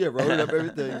 I wrote it up,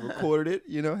 everything, recorded it.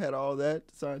 You know, had all that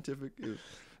scientific.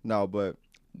 No, but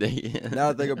now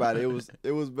I think about it,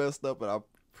 it was messed up, and I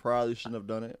probably shouldn't have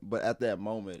done it. But at that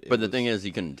moment, the thing is,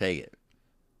 he couldn't take it.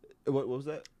 What was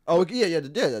that? Oh yeah,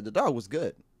 the dog was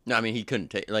good. No, I mean he couldn't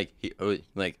take I mean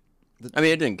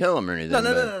it didn't kill him or anything.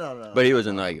 No. But he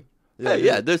wasn't like,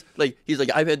 hey, this he's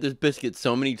like, I've had this biscuit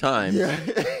so many times. Yeah.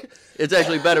 It's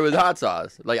actually better with hot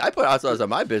sauce. Like I put hot sauce on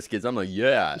my biscuits. I'm like,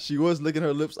 yeah. She was licking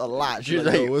her lips a lot. She's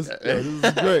like, this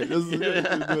is great. This is good.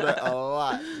 She was doing that a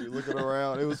lot. She was looking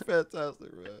around. It was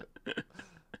fantastic, man.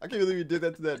 I can't believe you did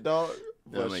that to that dog.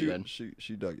 But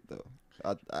she dug it though.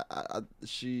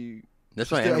 She. That's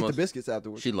she why still animals. Ate the biscuits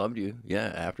afterwards. She loved you.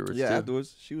 Yeah, afterwards. Yeah, too.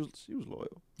 afterwards she was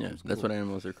loyal. Yeah, that's what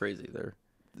animals are crazy. They're.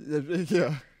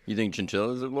 Yeah. You think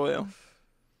chinchillas are loyal?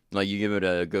 Like you give it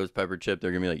a ghost pepper chip,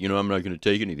 they're gonna be like, I'm not gonna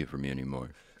take anything from you anymore.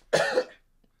 And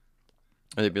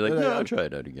they'd be like, no, I'll try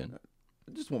it out again.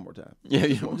 Just one more time. Yeah,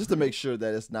 just to make sure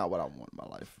that it's not what I want in my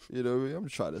life. You know what I mean? I'm gonna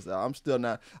try this out.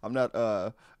 I'm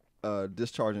not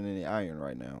discharging any iron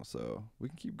right now, so we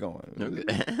can keep going. Okay. We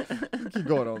can keep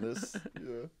going on this.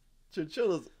 Yeah.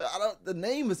 Chinchillas. The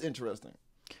name is interesting.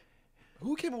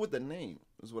 Who came up with the name?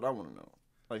 Is what I want to know.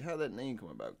 Like, how did that name come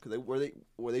about? Because were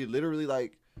they literally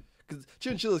like? Because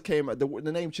chinchillas came out.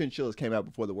 The name chinchillas came out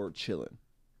before the word chillin'.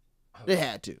 They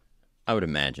had to. I would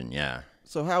imagine, yeah.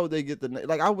 So how would they get the name?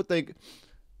 Like, I would think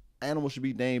animals should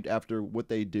be named after what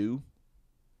they do.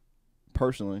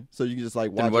 Personally, so you can just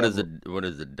like watch. And what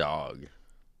is a dog?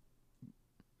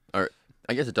 Or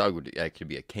I guess a dog would actually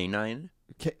be a canine.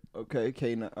 Okay,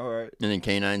 canine. All right. And then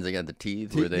canines, they got the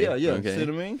teeth. Where they? Yeah. Okay. See what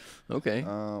I mean? Okay.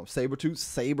 Saber-tooth,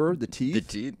 saber, the teeth. The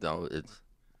teeth. Oh, it's.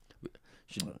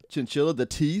 Chinchilla, the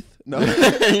teeth. No,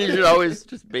 you should always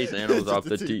just base animals off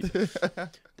the teeth.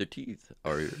 The teeth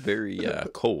are very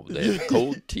cold. They have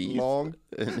cold teeth. Long.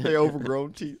 They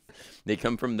overgrown teeth. They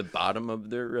come from the bottom of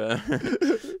their.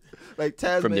 Like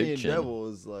Tasmanian devil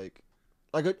is like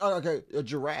a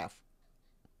giraffe.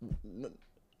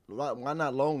 Why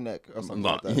not long neck or something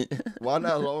like that? Why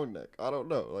not long neck? I don't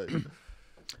know. Like,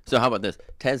 so how about this?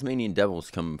 Tasmanian devils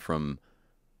come from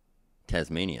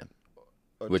Tasmania,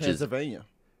 which Transylvania.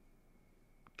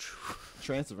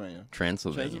 Transylvania.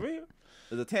 Transylvania.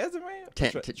 Is it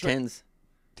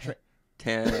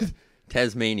Tasmania?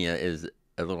 Tasmania is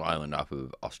a little island off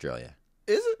of Australia.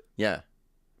 Is it? Yeah.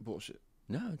 Bullshit.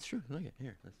 No, it's true. Look at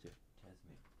here. Let's do it.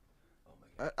 Tasmania. Oh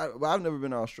my God. Well, I've never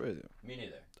been to Australia. Me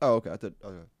neither. Oh, okay. I thought.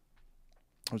 Okay.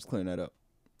 I'm just clearing that up.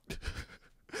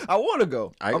 I want to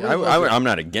go. I'm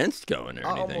not against going or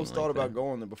I anything. almost thought about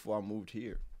going there before I moved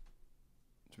here.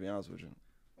 To be honest with you.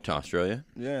 To Australia?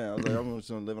 Yeah, I was like, I'm just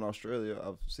gonna live in Australia.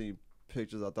 I've seen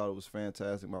pictures. I thought it was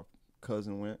fantastic. My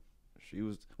cousin went. She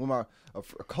was a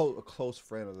close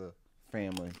friend of the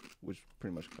family, which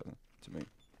pretty much cousin to me.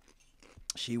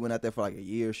 She went out there for like a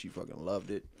year. She fucking loved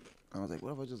it. I was like,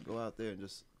 what if I just go out there and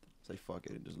just say fuck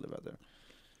it and just live out there?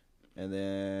 And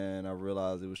then I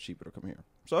realized it was cheaper to come here.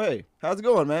 So hey, how's it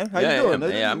going, man? How you doing?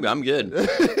 Yeah, I'm good. All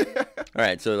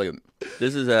right, so like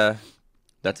this is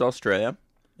that's Australia,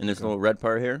 and this little red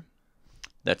part here,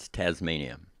 that's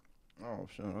Tasmania. Oh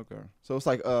shit, okay. So it's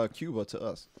like Cuba to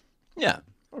us. Yeah.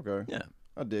 Okay. Yeah.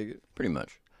 I dig it. Pretty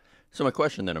much. So my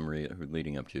question that I'm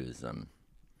leading up to is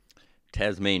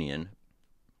Tasmanian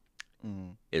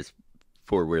is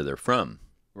for where they're from.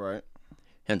 Right.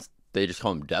 Hence, they just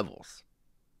call them devils.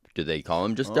 Do they call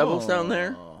them just devils down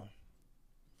there?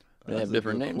 They have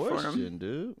different names for them,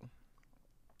 dude.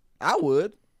 I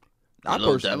would. I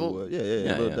personally would. Yeah.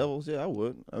 Little devils. Yeah, I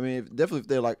would. I mean, definitely if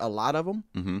they're like a lot of them.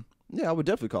 Mm-hmm. Yeah, I would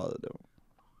definitely call it a devil.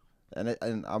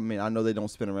 And I mean, I know they don't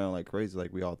spin around like crazy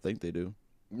like we all think they do.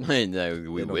 We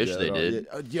wish they did.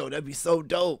 Yeah. Yo, that'd be so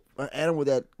dope. An animal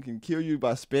that can kill you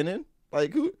by spinning.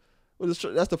 Like who?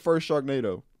 That's the first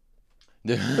Sharknado.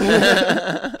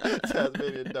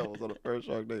 Tasmanian devils are the first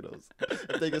Sharknadoes.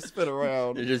 If they can spin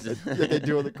around like they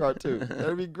do in the cartoon,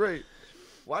 that'd be great.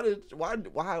 Why a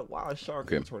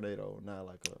shark in a tornado, not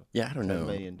like a I don't know.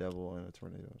 Tasmanian devil in a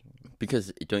tornado?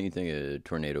 Because don't you think a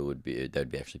tornado would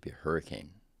actually be a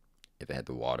hurricane if it had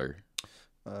the water?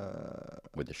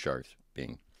 With the sharks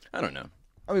being, I don't know.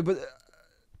 I mean, but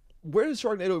where does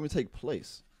Sharknado even take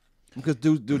place? Because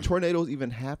do tornadoes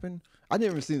even happen? I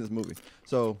never even seen this movie,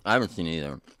 so I haven't seen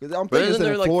either. I'm but isn't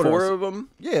there like Florida. 4 of them?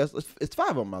 Yeah, it's 5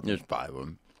 of them. I think. There's 5 of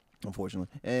them, unfortunately,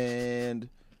 and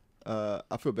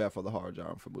I feel bad for the horror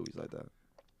genre for movies like that,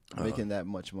 making that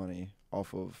much money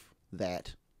off of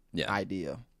that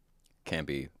idea. Can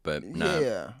be, but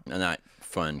not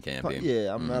fun. Can be.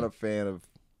 Yeah, I'm not a fan of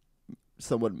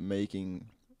someone making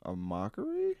a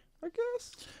mockery, I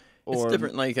guess. It's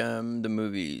different, like the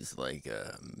movies, like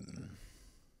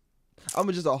I'm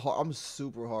a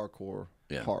super hardcore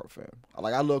horror fan.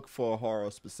 Like I look for horror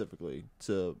specifically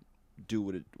to do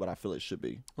what I feel it should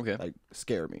be. Okay, like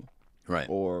scare me, right,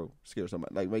 or scare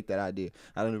somebody. Like make that idea.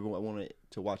 I don't even want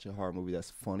to watch a horror movie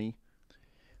that's funny.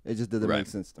 It just doesn't make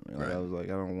sense to me. Like, I was like,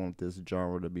 I don't want this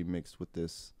genre to be mixed with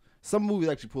this. Some movies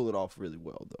actually pull it off really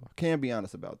well, though. I can be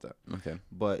honest about that. Okay.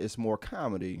 But it's more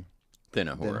comedy than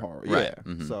horror. Right. Yeah.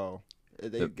 Mm-hmm. So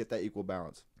they get that equal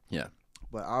balance. Yeah.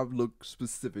 But I look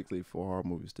specifically for horror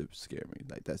movies to scare me.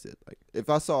 Like, that's it. Like, if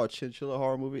I saw a chinchilla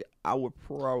horror movie, I would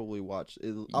probably watch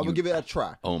it. I would give it a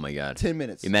try. Oh, my God. 10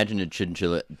 minutes. Imagine a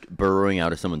chinchilla burrowing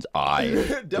out of someone's eye.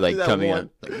 Like, coming out.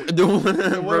 The one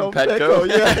from Petco.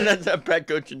 Yeah. That's a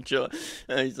Petco chinchilla.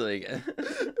 And he's like...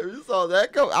 If you saw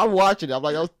that come, I'm watching it. I'm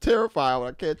like, I was terrified when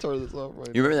I can't turn this off right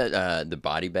now. You remember that, the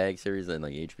Body Bag series that,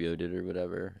 like, HBO did or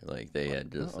whatever? Like, they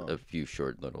had just a few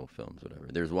short little films, whatever.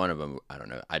 There's one of them, I don't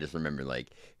know. I just remember, like,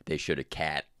 they showed a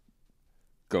cat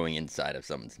going inside of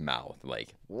someone's mouth,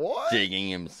 like digging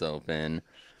himself in.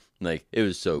 Like it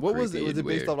was so. What was it? Was it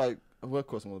based weird. off like? Well, of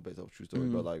course, it was based off a true story,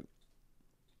 but like,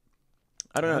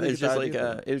 I don't know. It's just like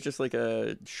it was just like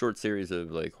a short series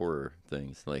of like horror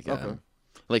things. Like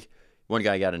like one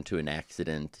guy got into an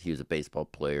accident. He was a baseball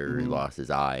player. He lost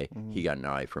his eye. He got an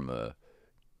eye from a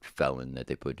felon that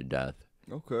they put to death.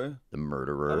 Okay. The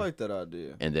murderer. I like that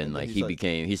idea. And then like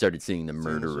he started seeing the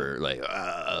murderer like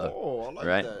oh, I like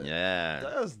right? that. Yeah.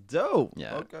 That's dope.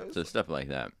 Yeah. Okay. So stuff like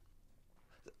that.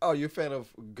 Oh, you're a fan of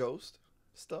ghost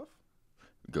stuff?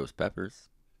 Ghost peppers.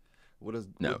 What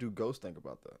do ghosts think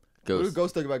about that? What do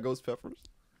ghosts think about ghost peppers?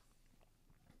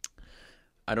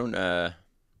 I don't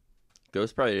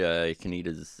ghosts probably can eat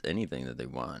anything that they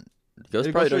want.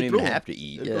 Ghosts probably don't even have to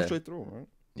eat. They go straight through them, right?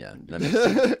 Yeah, that makes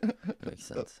sense. That makes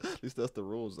sense. At least that's the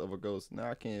rules of a ghost.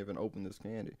 Now I can't even open this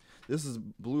candy. This is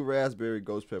blue raspberry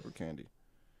ghost pepper candy,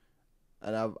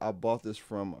 and I bought this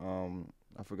from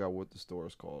I forgot what the store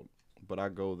is called, but I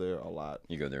go there a lot.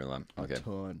 You go there a lot, okay? A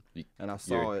ton. And I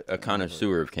saw it. A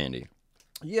connoisseur of candy.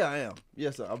 Yeah, I am.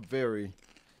 Yes, I'm very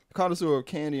connoisseur of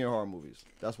candy and horror movies.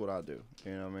 That's what I do.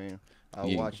 You know what I mean? I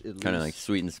watch it kind of like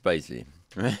sweet and spicy.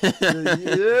 Yeah,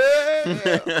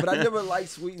 but I never liked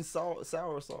sweet and sour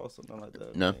sauce, something like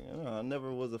that. No, I never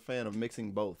was a fan of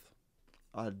mixing both.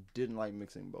 I didn't like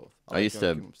mixing both. I used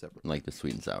to like the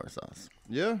sweet and sour sauce.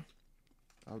 Yeah,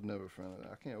 I was never a fan of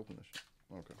that. I can't open this shit.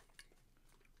 Okay,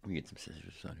 we can get some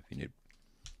scissors on if you need.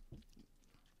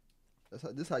 This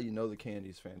is how you know the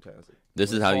candy's fantastic.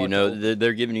 This is how you know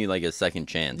they're giving you like a second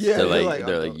chance. Yeah,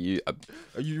 they're like you.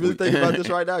 Are you really thinking about this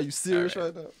right now? Are you serious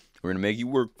right now? We're gonna make you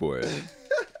work for it.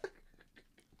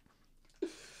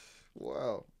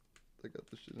 Wow, they got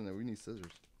this shit in there. We need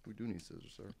scissors. We do need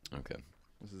scissors, sir. Okay.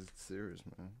 This is serious,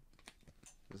 man.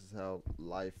 This is how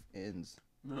life ends.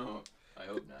 No, I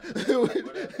hope not.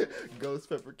 Ghost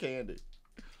pepper candy.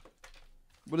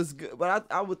 But it's good. But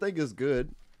I would think it's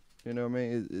good. You know what I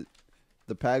mean?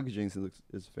 The packaging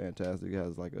is fantastic. It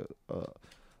has like a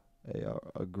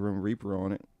Grim Reaper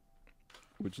on it,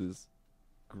 which is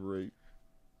great.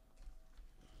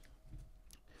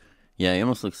 Yeah, he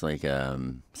almost looks like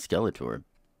Skeletor.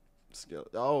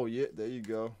 Oh yeah, there you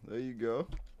go. There you go.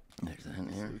 There's that in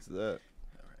here. What's that?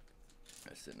 All right,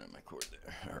 that's sitting on my cord there.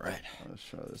 All right. Let's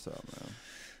try this out, man.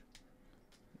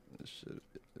 This shit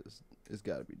it's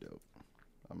got to be dope.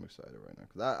 I'm excited right now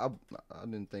because I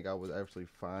didn't think I would actually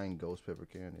find ghost pepper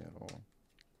candy at all.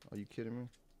 Are you kidding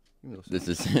me? This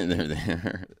is they're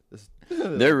there.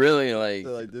 They're really like.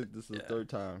 They're like this is the third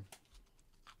time.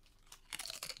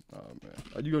 Oh man,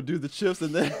 are you gonna do the chips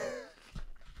in there?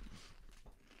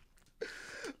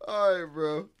 All right,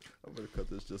 bro. I'm gonna cut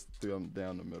this just down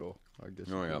the middle. I guess.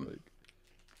 Oh yeah.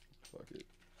 Fuck it.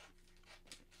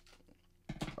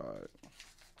 All right.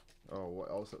 Oh, what?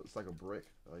 Also, it's like a brick.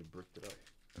 I like bricked it up.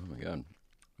 Oh my god.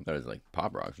 I thought it was like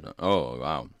Pop Rocks. Oh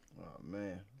wow. Oh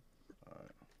man. All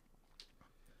right.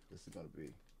 This is gonna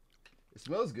be. It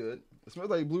smells good. It smells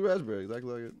like blue raspberry.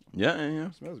 Exactly like it. Yeah.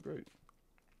 It smells great.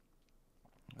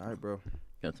 All right, bro.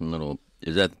 Got some little.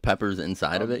 Is that peppers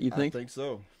inside of it? You think? I think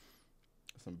so.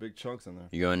 Some big chunks in there.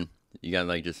 You got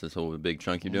like just this whole big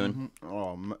chunk you're doing?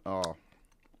 Mm-hmm. Oh.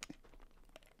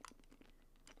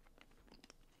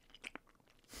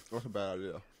 That's a bad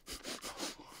idea.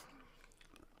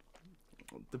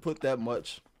 To put that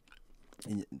much,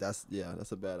 that's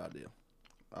a bad idea.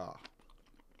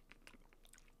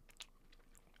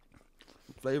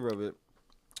 Flavor of it.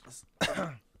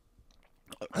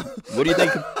 What do you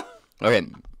think? Okay,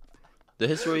 the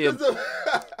history of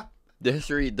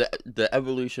the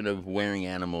evolution of wearing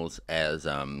animals as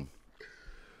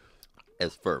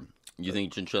fur. You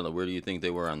think chinchilla? Where do you think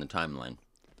they were on the timeline?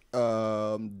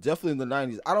 Definitely in the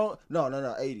 90s. No,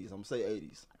 80s. I'm gonna say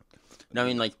 80s. No, I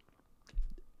mean like,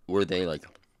 were they like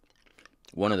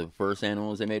one of the first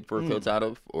animals they made fur coats out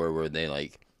of, or were they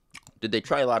like? Did they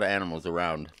try a lot of animals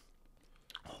around?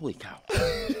 Holy cow!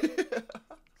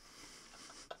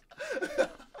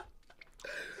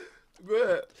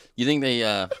 You think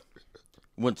they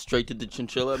went straight to the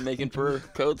chinchilla making fur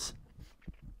coats?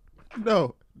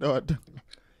 No, I don't.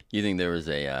 You think there was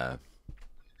a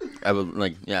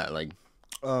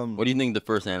what do you think the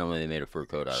first animal they made a fur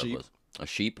coat out of was? A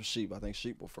sheep? Sheep. I think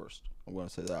sheep were first. I'm gonna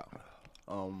say that.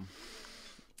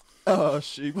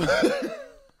 Sheep.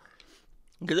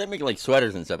 Because they make like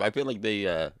sweaters and stuff. I feel like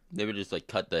they would just like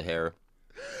cut the hair.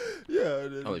 Yeah.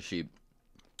 Oh, a sheep.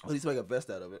 At least make a vest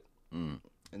out of it.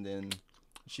 And then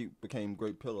sheep became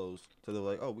great pillows. So they were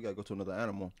like, oh, we gotta go to another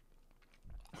animal.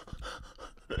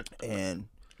 And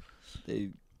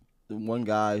the one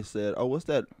guy said, oh, what's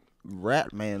that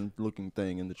rat man looking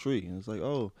thing in the tree? And it's like,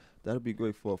 oh, that'd be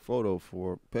great for a photo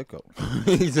for Petco.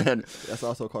 He said, that's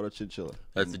also called a chinchilla.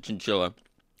 That's a chinchilla.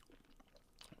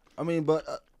 I mean, but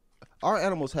our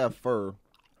animals have fur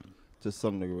to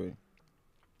some degree.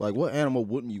 Like, what animal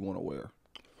wouldn't you want to wear?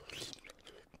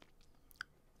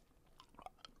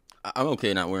 I'm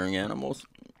okay not wearing animals.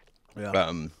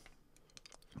 Yeah.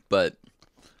 But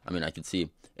I mean, I could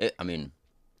see it. I mean,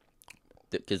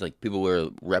 because like people wear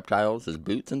reptiles as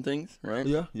boots and things, right?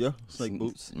 Yeah. Snake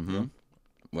boots. Mm-hmm. Yeah.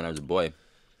 When I was a boy,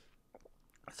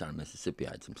 I in Mississippi.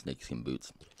 I had some snakeskin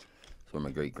boots. That's where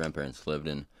my great grandparents lived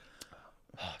in.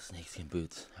 Oh, snakeskin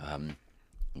boots.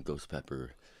 Ghost pepper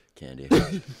candy.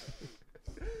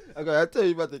 Okay, I'll tell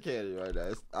you about the candy right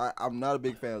now. I'm not a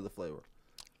big fan of the flavor.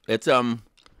 It's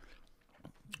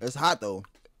hot though.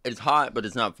 It's hot, but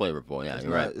it's not flavorful. Yeah,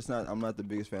 you're right. It's not. I'm not the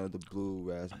biggest fan of the blue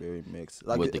raspberry mix.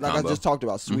 Like With the I just talked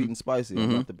about, sweet and spicy.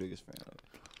 I'm not the biggest fan of it.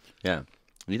 Yeah.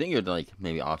 Do you think it would like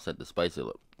maybe offset the spice a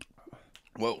little?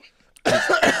 Whoa.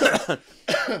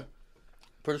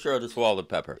 Pretty sure I just swallowed the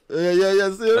pepper.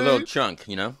 Yeah. See a little chunk,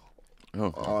 you know.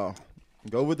 Oh.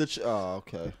 Go with the.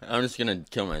 Okay. I'm just gonna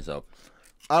kill myself.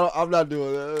 I'm not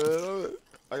doing that.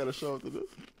 I gotta show up to this.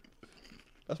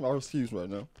 That's my excuse right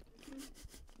now.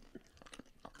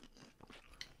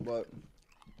 But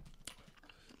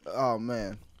oh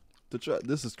man,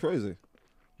 this is crazy.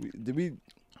 This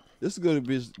is gonna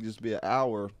be just be an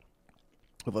hour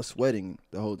of us sweating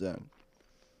the whole time.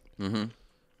 Can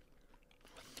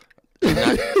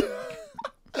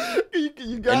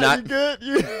You got it. You good?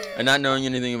 You and not knowing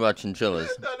anything about chinchillas.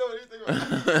 not knowing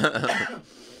anything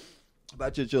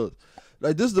about chinchillas.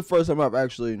 Like, this is the first time I've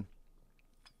actually,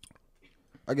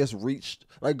 I guess, reached.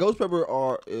 Like, ghost pepper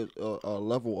are a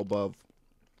level above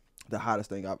the hottest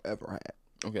thing I've ever had.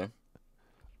 Okay.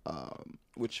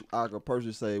 Which I could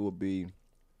personally say would be,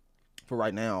 for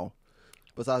right now,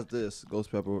 besides this,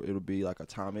 ghost pepper, it would be like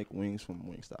atomic wings from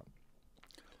Wingstop.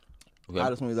 Okay.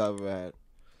 Hottest wings I've ever had.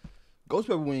 Ghost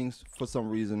pepper wings, for some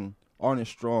reason, aren't as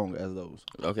strong as those.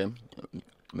 Okay.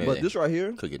 Maybe But this right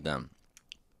here, cook it down.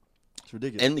 it's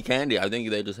ridiculous. And the candy, I think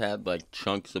they just had like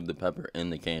chunks of the pepper in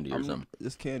the candy or something.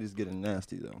 This candy's getting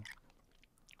nasty though.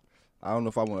 I don't know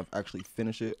if I want to actually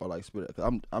finish it or like spit it.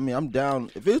 I'm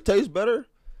down. If it tastes better,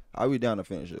 I'll be down to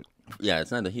finish it. Yeah,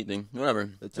 it's not the heat thing. Whatever.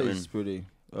 It tastes pretty.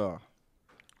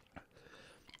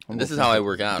 This is how I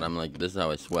work out. I'm like, this is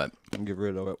how I sweat. I'm get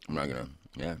rid of it. I'm not gonna.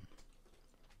 Yeah.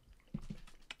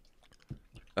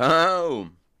 Oh.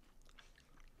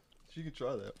 You can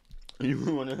try that. You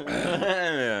wanna?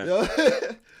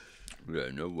 Yeah. Yeah.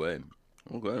 No way.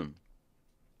 Okay.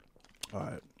 All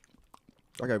right.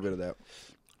 I got rid of that.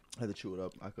 I had to chew it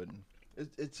up. I couldn't.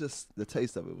 It's just the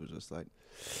taste of it was just like,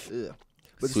 yeah.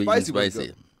 But Sweet the spicy and was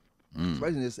spicy. good.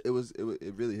 Spiciness, it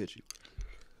really hit you.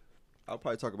 I'll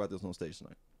probably talk about this on stage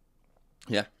tonight.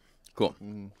 Yeah. Cool.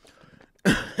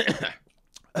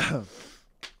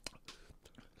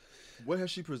 What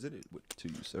has she presented to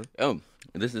you, sir? Oh,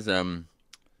 this is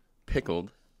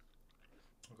pickled.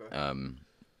 Okay.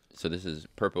 So this is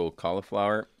purple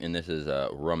cauliflower, and this is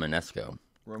Romanesco.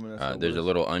 Romanesco. There's a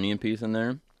little onion piece in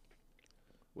there.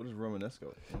 What is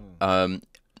Romanesco?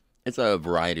 It's a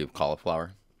variety of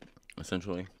cauliflower,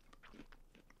 essentially.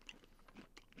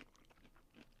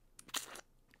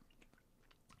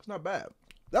 It's not bad.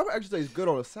 That would actually taste good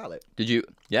on a salad. Did you?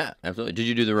 Yeah, absolutely. Did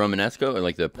you do the Romanesco or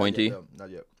like the pointy? Not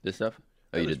yet. This stuff? Oh,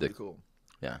 That you looks did the. pretty cool.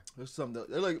 Yeah. There's something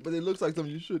that, but it looks like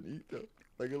something you shouldn't eat though.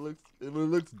 Like it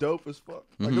looks dope as fuck.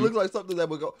 Like it looks like something that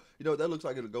would go. That looks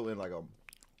like it'll go in like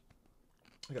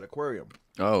an aquarium.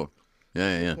 Oh,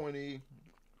 yeah. Pointy.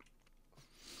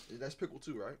 That's pickled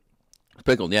too, right?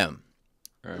 Pickled, yeah.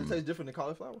 Does it taste different than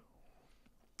cauliflower?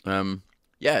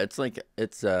 Yeah, it's got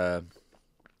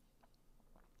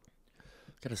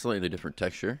a slightly different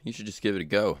texture. You should just give it a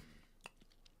go.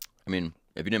 I mean,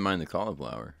 if you didn't mind the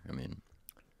cauliflower, I mean.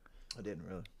 I didn't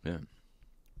really. Yeah.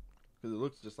 Because it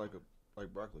looks just like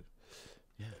broccoli.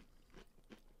 Yeah.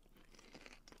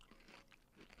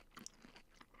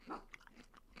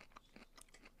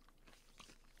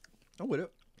 I'm with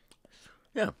it.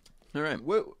 Yeah. All right.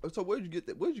 So where'd you get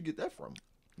that? Where'd you get that from?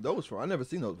 Those from? I never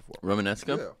seen those before.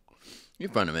 Romanesco? Yeah. You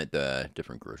find them at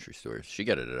different grocery stores. She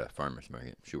got it at a farmer's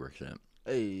market. She works at.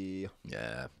 Hey.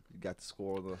 Yeah. You got the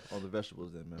score on the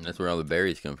vegetables then, man. That's where all the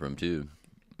berries come from too.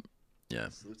 Yeah.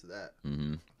 Salute to that.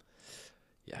 Mm-hmm.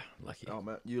 Yeah, lucky. Oh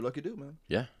man, you lucky dude, man.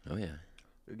 Yeah. Oh yeah.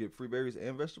 You get free berries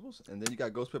and vegetables, and then you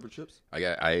got ghost pepper chips.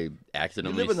 I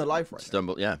accidentally You live in the life right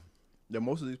stumbled. Yeah. Yeah,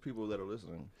 most of these people that are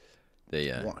listening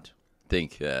They want.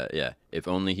 think, yeah, if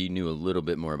only he knew a little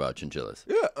bit more about chinchillas.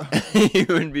 Yeah. He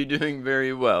would be doing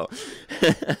very well.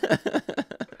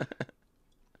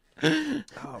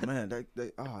 Oh man,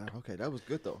 okay, that was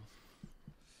good though.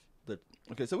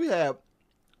 Okay, so we have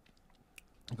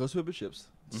ghost pepper chips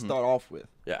to start off with.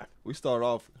 Yeah. We start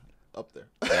off up there.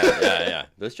 Yeah.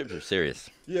 Those chips are serious.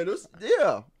 Yeah,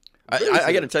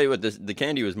 I got to tell you what, the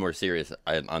candy was more serious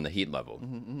on the heat level.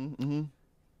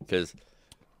 Because,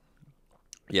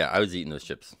 yeah, I was eating those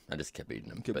chips. I just kept eating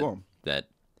them. Keep going. That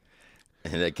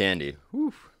candy,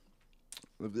 whew.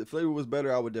 If the flavor was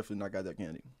better, I would definitely not got that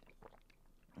candy.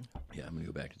 Yeah, I'm going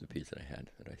to go back to the piece that I had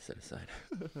that I set aside.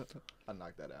 I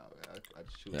knocked that out. Man. I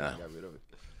just chewed it Yeah. and got rid of it.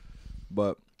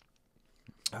 But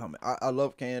I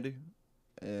love candy,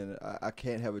 and I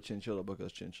can't have a chinchilla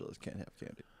because chinchillas can't have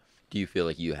candy. Do you feel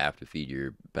like you have to feed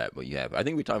your pet what you have? I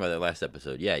think we talked about that last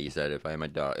episode. Yeah, you said if I'm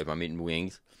eating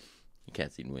wings, you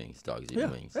can't eat wings. Dogs eat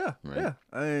wings. Yeah, right? yeah.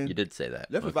 I mean, You did say that.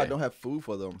 definitely if I don't have food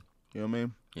for them, you know what I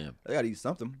mean? Yeah. They gotta eat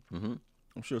something. Mm-hmm.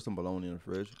 I'm sure some bologna in the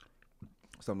fridge,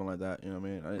 something like that. You know what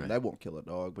I mean? Right. That won't kill a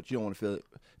dog, but you don't want to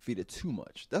feed it too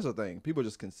much. That's the thing. People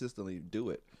just consistently do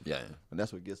it, Yeah. and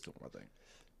that's what gets to them, I think.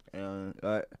 And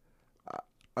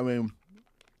I mean,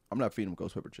 I'm not feeding them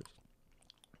ghost pepper chips.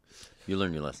 You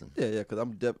learned your lesson. Yeah, because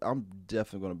I'm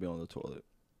definitely gonna be on the toilet.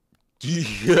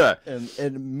 Yeah.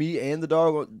 And me and the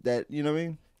dog, that, you know what I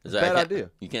mean? It's a bad idea.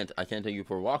 I can't take you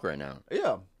for a walk right now.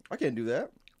 Yeah, I can't do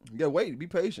that. You gotta wait, be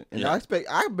patient. And Yeah.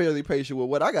 I'm barely patient with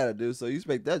what I gotta do, so you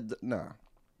expect that? Nah,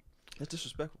 that's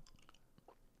disrespectful.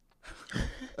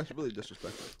 That's really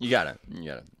disrespectful. You gotta be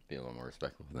a little more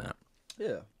respectful than that.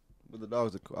 Yeah, But the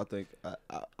dogs are cool. I think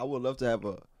I would love to have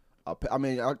a pet. I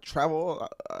mean, I travel.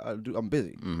 I do. I'm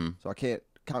busy, so I can't.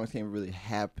 Comics can't really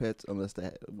have pets unless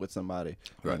they're with somebody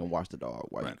who Right. can watch the dog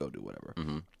while you Right. go do whatever.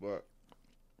 Mm-hmm. But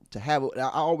to have, I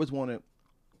always wanted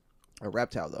a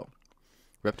reptile though.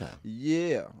 Reptile.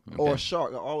 Yeah, or Okay. a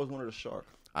shark. I always wanted a shark.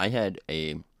 I had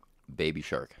a baby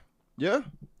shark, Yeah,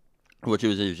 which it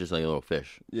was just like a little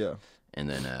fish, yeah. and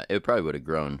then it probably would have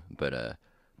grown, but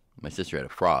my sister had a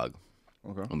frog,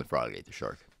 Okay. and the frog ate the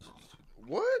shark.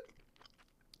 What?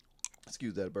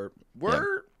 Excuse that burp.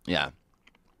 Word. Yeah.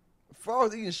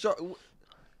 Frogs eating shark.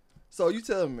 So you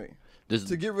telling me This,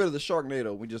 to get rid of the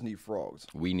Sharknado, we just need frogs?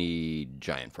 we need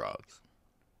giant frogs.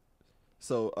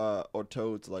 So or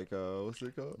toads, like what's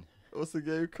it called? What's the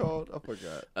game called? I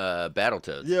forgot.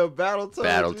 Battletoads. Yeah, Battletoads.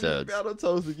 Battletoads.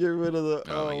 Battletoads to get rid of the.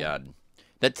 Oh my god.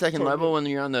 That second tornado. level when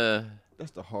you're on the.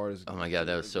 That's the hardest. Oh my god,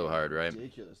 that was so hard, right?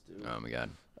 Ridiculous, dude. Oh my god.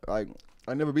 Like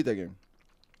I never beat that game.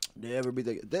 Never beat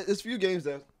that game. There's few games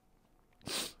that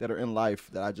are in life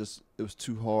that it was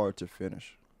too hard to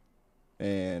finish,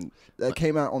 and that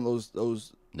came out on those.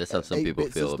 That's how some people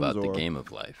 8-bit feel about systems the or- game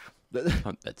of life. that-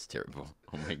 Oh, that's terrible.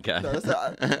 Oh my god. No,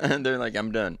 that's They're like,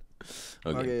 I'm done.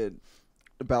 Okay. Okay,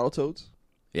 Battletoads.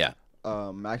 Yeah.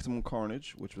 Maximum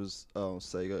Carnage, which was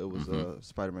Sega. It was a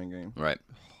Spider-Man game. Right.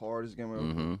 Hardest game I ever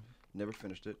Mm-hmm. played. Never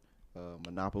finished it.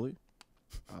 Monopoly.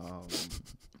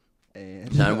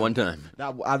 And Not one time.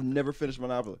 I've never finished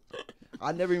Monopoly.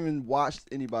 I never even watched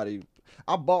anybody.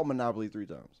 I bought Monopoly 3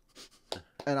 times,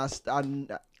 and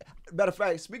matter of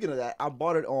fact, speaking of that, I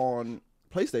bought it on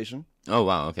PlayStation, Oh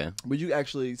wow. Okay. but you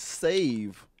actually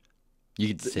save. You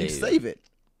could You save. save it.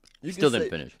 You Still can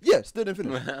didn't save- finish. Yeah, still didn't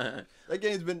finish. That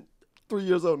game's been 3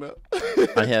 years old now.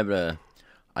 I have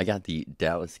I got the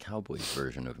Dallas Cowboys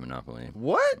version of Monopoly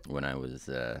What? when I was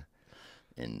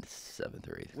in 7th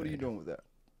or 8th. What are you grade. doing with that?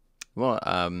 Well,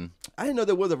 I didn't know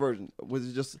there was a version. Was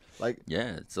it just like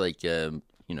yeah, it's like you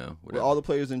know, with whatever. all the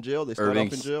players in jail? They start Irving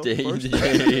off in jail State, first?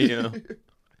 you know.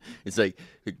 It's like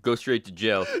go straight to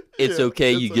jail. It's Yeah,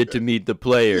 okay. it's You get okay. to meet the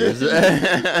players.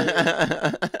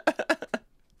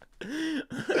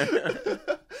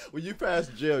 When you pass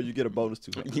jail, you get a bonus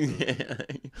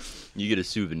 $200. You get a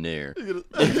souvenir. You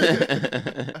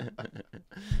get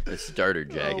A starter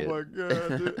jacket. Oh my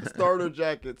god, dude. Starter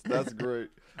jackets. That's great.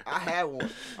 I had one.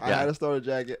 I Yeah. had a starter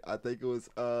jacket. I think it was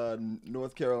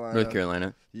North Carolina. North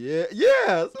Carolina. Yeah.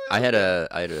 Yeah. I had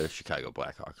a Chicago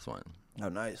Blackhawks one. Oh,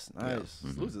 nice. Yeah.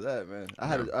 Salute to that, man. I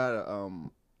had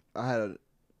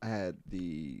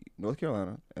the North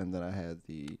Carolina, and then I had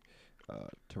the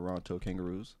Toronto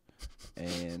Kangaroos,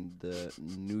 and the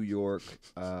New York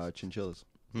Chinchillas.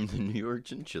 The New York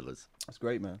Chinchillas. That's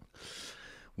great, man.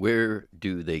 Where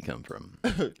do they come from?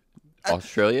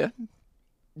 Australia?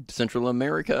 Central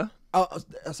America? I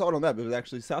saw it on that, but it was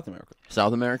actually South America.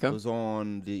 South It America? was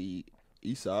on the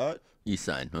east side. East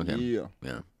side. Okay. Yeah.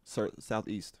 Yeah.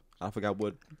 Southeast. I forgot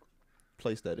what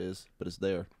place that is, but it's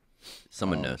there.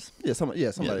 Someone knows. Yeah, somebody.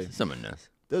 Yeah, Someone. someone knows.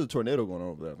 There's a tornado going on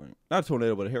over there. I think. Not a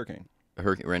tornado, but a hurricane. A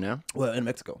hurricane right now? Well, in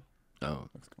Mexico. Oh,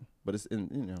 But it's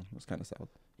in it's kind of south.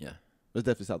 yeah. It's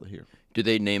definitely south of here. Do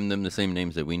they name them the same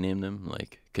names that we name them,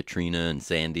 like Katrina and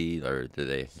Sandy, or do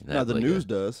they? Now the like news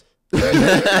does. a...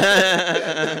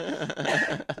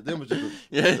 Them was just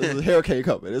there's a hurricane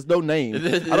coming. There's no name.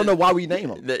 I don't know why we name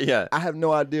them. Yeah. I have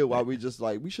no idea why we just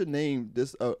we should name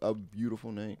this a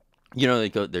beautiful name. You know,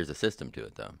 there's a system to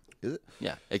it, though. Is it?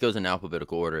 Yeah, it goes in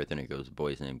alphabetical order. Then it goes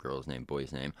boy's name, girl's name,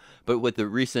 boy's name. But with the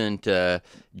recent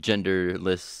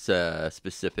genderless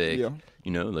specific, Yeah.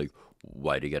 you know, like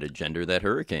why do you got to gender that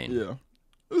hurricane? Yeah.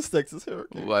 It's Texas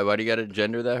hurricane. Why do you got to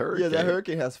gender that hurricane? Yeah, that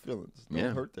hurricane has feelings. Don't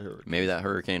Yeah. hurt the hurricane. Maybe that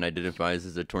hurricane identifies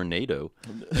as a tornado.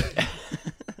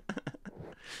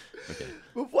 Okay.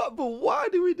 But why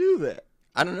do we do that?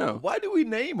 I don't know. Why do we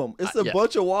name them? It's a Yeah.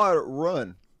 bunch of water.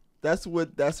 Run. That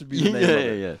should be the name of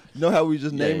it. Yeah. You know how we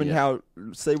just Yeah, naming yeah. how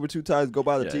saber-tooth tigers go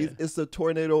by the Yeah, teeth? yeah. It's a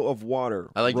tornado of water.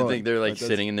 I like Run. to think they're like that's-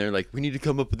 sitting in there like, we need to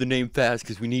come up with a name fast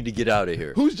because we need to get out of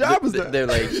here. Whose job is that? They're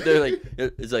like,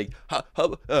 it's like,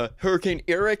 Hurricane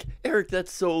Eric? Eric,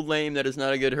 that's so lame. That is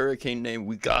not a good hurricane name.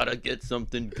 We gotta get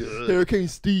something good. Hurricane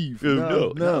Steve.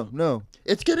 Oh, No.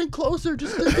 It's getting closer.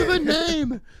 Just think of a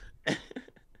name.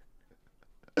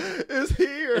 It's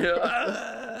here.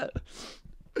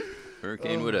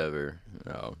 Hurricane whatever.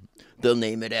 Oh. They'll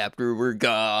name it after we're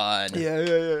gone.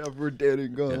 Yeah. We're dead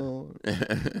and gone.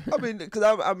 I mean, because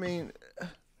I mean,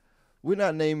 we're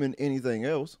not naming anything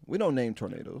else. We don't name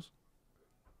tornadoes.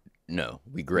 No,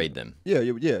 we grade them. Yeah.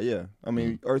 I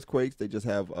mean, earthquakes. They just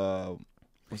have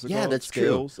what's it Yeah, called? that's true.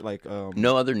 Scales, like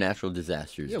No other natural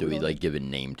disasters Yeah, do we we don't. like give a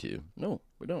name to. No,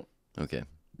 we don't. Okay.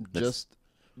 Just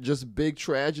just big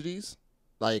tragedies,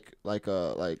 like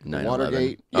 9/11.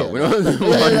 Watergate. Oh, Yeah. we don't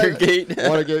Watergate.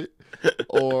 Watergate,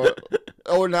 or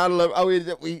 9/11. I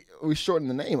mean, we shortened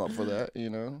the name up for that. You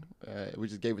know, we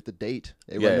just gave it the date.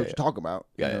 Everybody knows what you're talking about.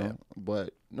 Yeah, you know?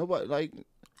 But nobody like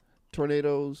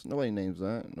tornadoes. Nobody names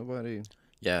that. Nobody.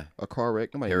 Yeah. A car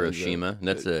wreck. Nobody Hiroshima.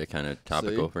 names that. That's kind of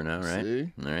topical for now, right?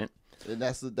 See? All right. And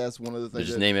that's one of the They things.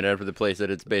 just name it after the place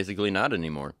that it's basically not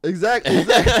anymore. Exactly.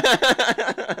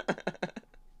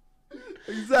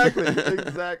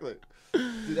 Exactly.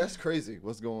 Dude, that's crazy.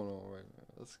 What's going on right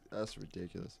now? That's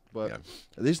ridiculous. But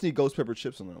they just need ghost pepper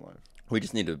chips in their life. We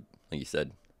just need to, like you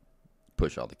said,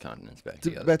 push all the continents back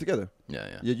together. Back together.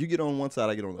 Yeah. Yeah, you get on one side,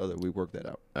 I get on the other. We work that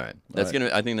out. All right. I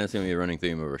think that's gonna be a running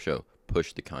theme of our show.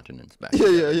 Push the continents back.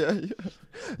 Yeah,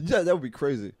 that would be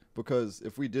crazy because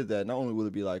if we did that, not only would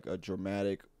it be like a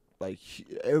dramatic, like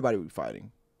everybody would be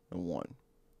fighting in one,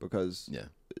 because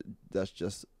that's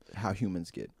just how humans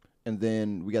get. And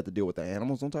then we got to deal with the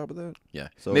animals on top of that. Yeah.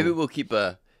 So maybe we'll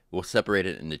separate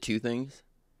it into two things.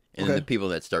 And then the people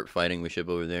that start fighting, we ship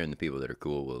over there, and the people that are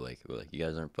cool, we're like, you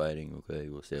guys aren't fighting, okay,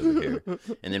 we'll stay over here.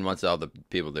 And then once all the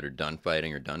people that are done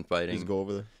fighting, just go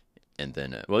over there. And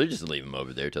then, you just leave them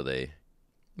over there till they,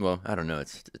 I don't know,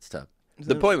 it's tough.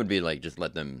 The point would be like just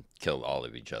let them kill all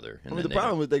of each other. And the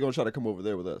problem is they're gonna try to come over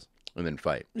there with us and then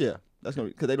fight. Yeah, that's gonna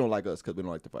be because they don't like us because we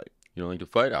don't like to fight. You don't like to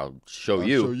fight? I'll show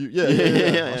you.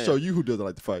 Yeah. I'll show you who doesn't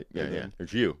like to fight. Yeah.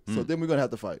 It's you. So then we're gonna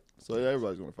have to fight. So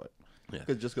everybody's gonna fight.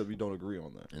 Yeah. Just because we don't agree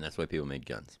on that. And that's why people made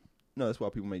guns. No, that's why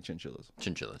people make chinchillas.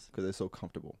 Chinchillas. Because they're so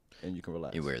comfortable and you can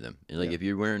relax. You wear them. Like if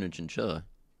you're wearing a chinchilla,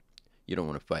 you don't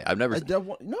want to fight. No. I'm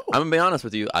gonna be honest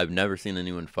with you. I've never seen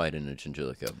anyone fight in a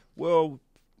chinchilla cub. Well,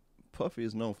 Puffy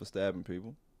is known for stabbing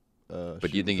people. But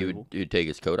do you think you'd take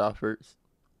his coat off first?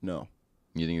 No.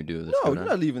 You think you'd do this? No, you're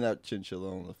not leaving that chinchilla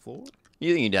on the floor.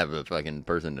 You think you'd have a fucking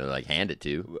person to like hand it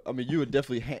to? I mean, you would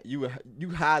definitely you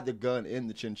hide the gun in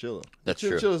the chinchilla. That's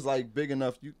true. Chinchilla's like big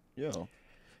enough. You know?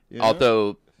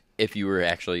 Although, if you were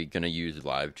actually gonna use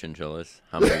live chinchillas,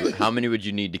 how many would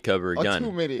you need to cover a gun?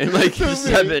 Too many. And like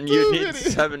seven, you need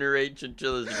 7 or 8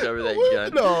 chinchillas to cover that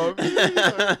gun. No,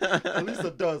 at least a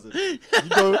dozen.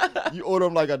 You order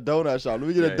them like a donut shop. Let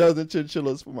me get a dozen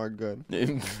chinchillas for my gun.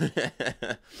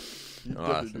 You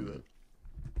definitely do that.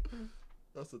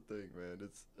 That's the thing, man.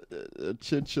 It's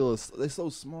chinchillas. They're so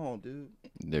small, dude.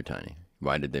 They're tiny.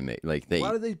 Why did they make Why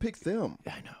did they pick them?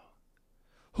 I know.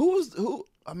 Who?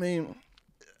 I mean,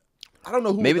 I don't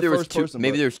know who. Maybe was the first person.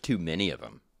 Maybe there's too many of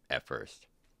them at first.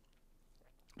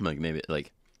 Maybe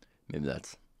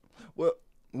that's. Well,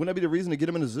 wouldn't that be the reason to get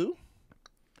them in the zoo?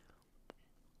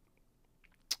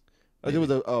 Like there was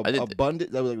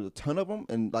abundant. There was like a ton of them,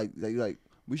 and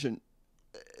we shouldn't.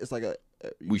 It's like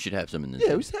we should have some in the zoo.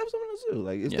 Yeah, we should have some in the zoo.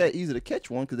 Like it's that easy to catch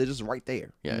one because they're just right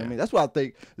there. Yeah, you know what I mean, that's why I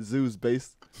think zoos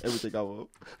base everything off of.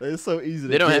 Like, it's so easy.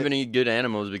 They don't have any good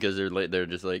animals because they're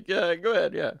just like, yeah, go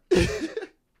ahead, yeah.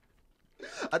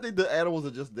 I think the animals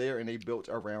are just there and they built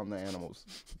around the animals.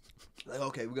 Like,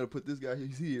 okay, we gotta put this guy.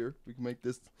 He's here. We can make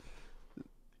this.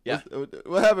 Yeah.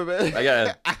 What happened,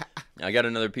 man? I got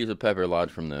another piece of pepper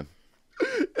lodged from the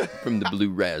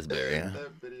blue raspberry. Yeah.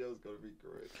 That video's gonna be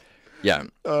great. Yeah.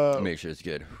 Make sure it's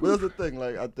good. Well, that's the thing.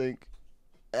 Like, I think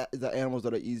the animals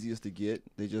that are easiest to get,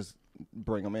 they just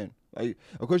bring them in. Like,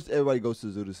 of course, everybody goes to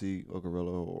the zoo to see a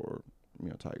gorilla or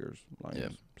tigers, lions. Yeah.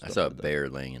 I saw a bear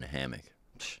laying in a hammock.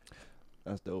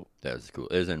 That's dope. That was cool.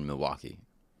 It was in Milwaukee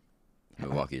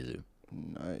Zoo.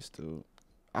 Nice, dude.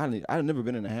 I've never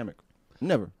been in a hammock.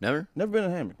 Never been in a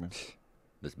hammock, man.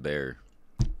 This bear,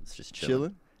 it's just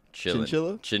chilling.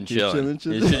 Chinchilla? Chinchilla.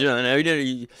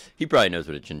 Chinchilla. He probably knows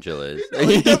what a chinchilla is.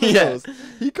 He knows.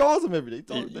 He calls him every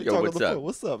day. They talk on the what's phone. up?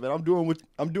 What's up, man?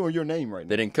 I'm doing your name right now.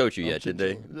 They didn't coach you yet, did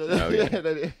they? No, yeah,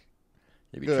 they did.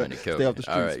 They be trying to coach. Stay off the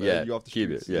streets, all right, man. yeah. You off the Keep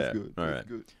streets. it. Yeah. It's good. All right. It's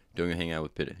good. Don't hang out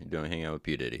with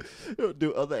P Diddy.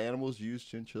 Do other animals use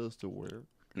chinchillas to wear?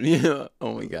 Yeah.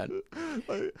 Oh my God.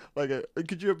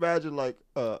 Could you imagine like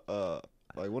one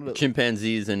of the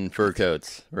chimpanzees in fur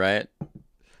coats, right?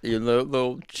 Your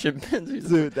little chimpanzees.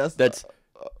 Dude, that's Planet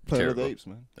of the terrible. Apes,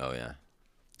 man. Oh yeah.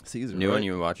 Caesar. New right? one,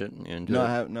 you watch it? You into No, it?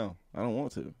 I don't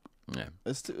want to. Yeah.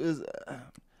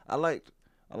 I like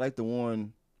the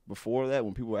one before that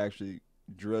when people were actually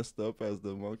dressed up as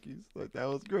the monkeys. Like that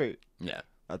was great. Yeah.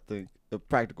 I think the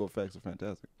practical effects are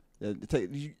fantastic.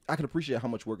 I can appreciate how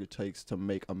much work it takes to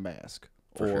make a mask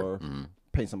or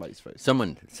paint somebody's face.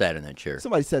 Someone sat in that chair.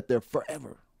 Somebody sat there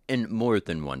forever. And more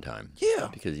than one time. Yeah.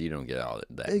 Because you don't get all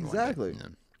that. Exactly. In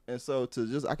one day, And so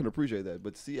I can appreciate that.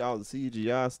 But see all the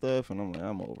CGI stuff, and I'm like,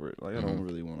 I'm over it. Like, I don't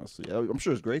really want to see it. I'm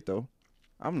sure it's great, though.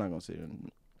 I'm not going to sit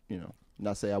and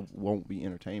not say I won't be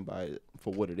entertained by it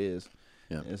for what it is.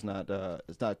 Yeah. It's not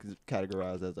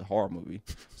categorized as a horror movie,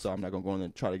 so I'm not gonna go in there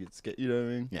and try to get scared. You know what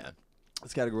I mean? Yeah.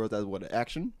 It's categorized as what,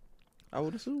 action, I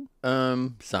would assume.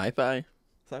 Sci-fi.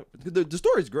 The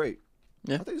story's great.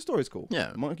 Yeah. I think the story's cool.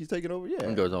 Yeah. Monkeys taking over. Yeah.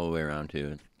 It goes all the way around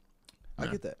too. I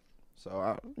get that. So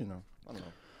I don't know.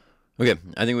 Okay,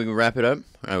 I think we can wrap it up.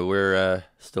 We're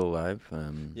still alive.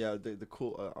 Yeah, the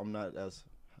cool. I'm not as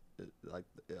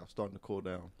I'm starting to cool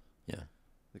down. Yeah.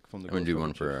 From the I'm gonna do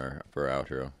one for our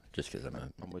outro, just because I'm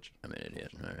an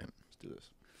idiot. All right. Let's do this.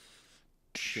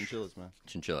 Chinchillas, man.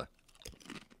 Chinchilla.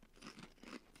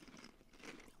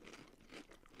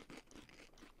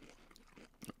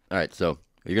 All right, so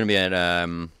you're gonna be at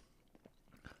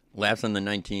Laughs on the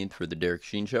 19th for the Derek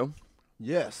Sheen Show.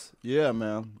 Yes. Yeah,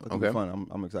 man. That's gonna Okay. be fun.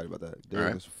 I'm excited about that.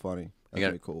 Derek is funny. That's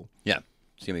gonna be cool. Yeah,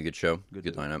 it's gonna be a good show. Good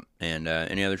lineup. And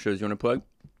any other shows you want to plug?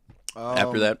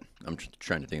 After that, I'm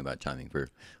trying to think about timing for.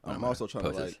 I'm also trying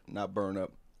to not burn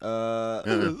up.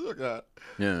 Oh, God.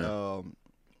 Yeah.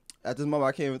 At this moment,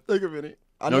 I can't even think of any.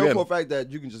 I know for a fact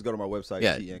that you can just go to my website,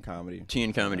 TN Comedy.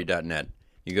 TNComedy.net.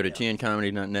 You go to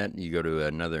TNComedy.net. You go to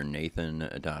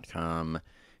anothernathan.com.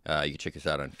 You can check us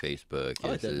out on Facebook. I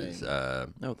like that name.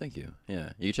 Oh, thank you.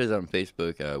 Yeah, you can check us out on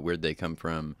Facebook. Where'd They Come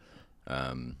From?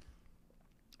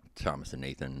 Thomas and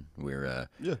Nathan. We're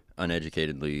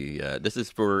uneducatedly. This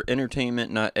is for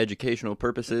entertainment, not educational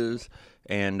purposes.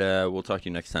 And we'll talk to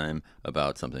you next time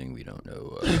about something we don't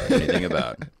know anything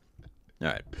about. All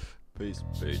right. Peace.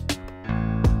 Peace.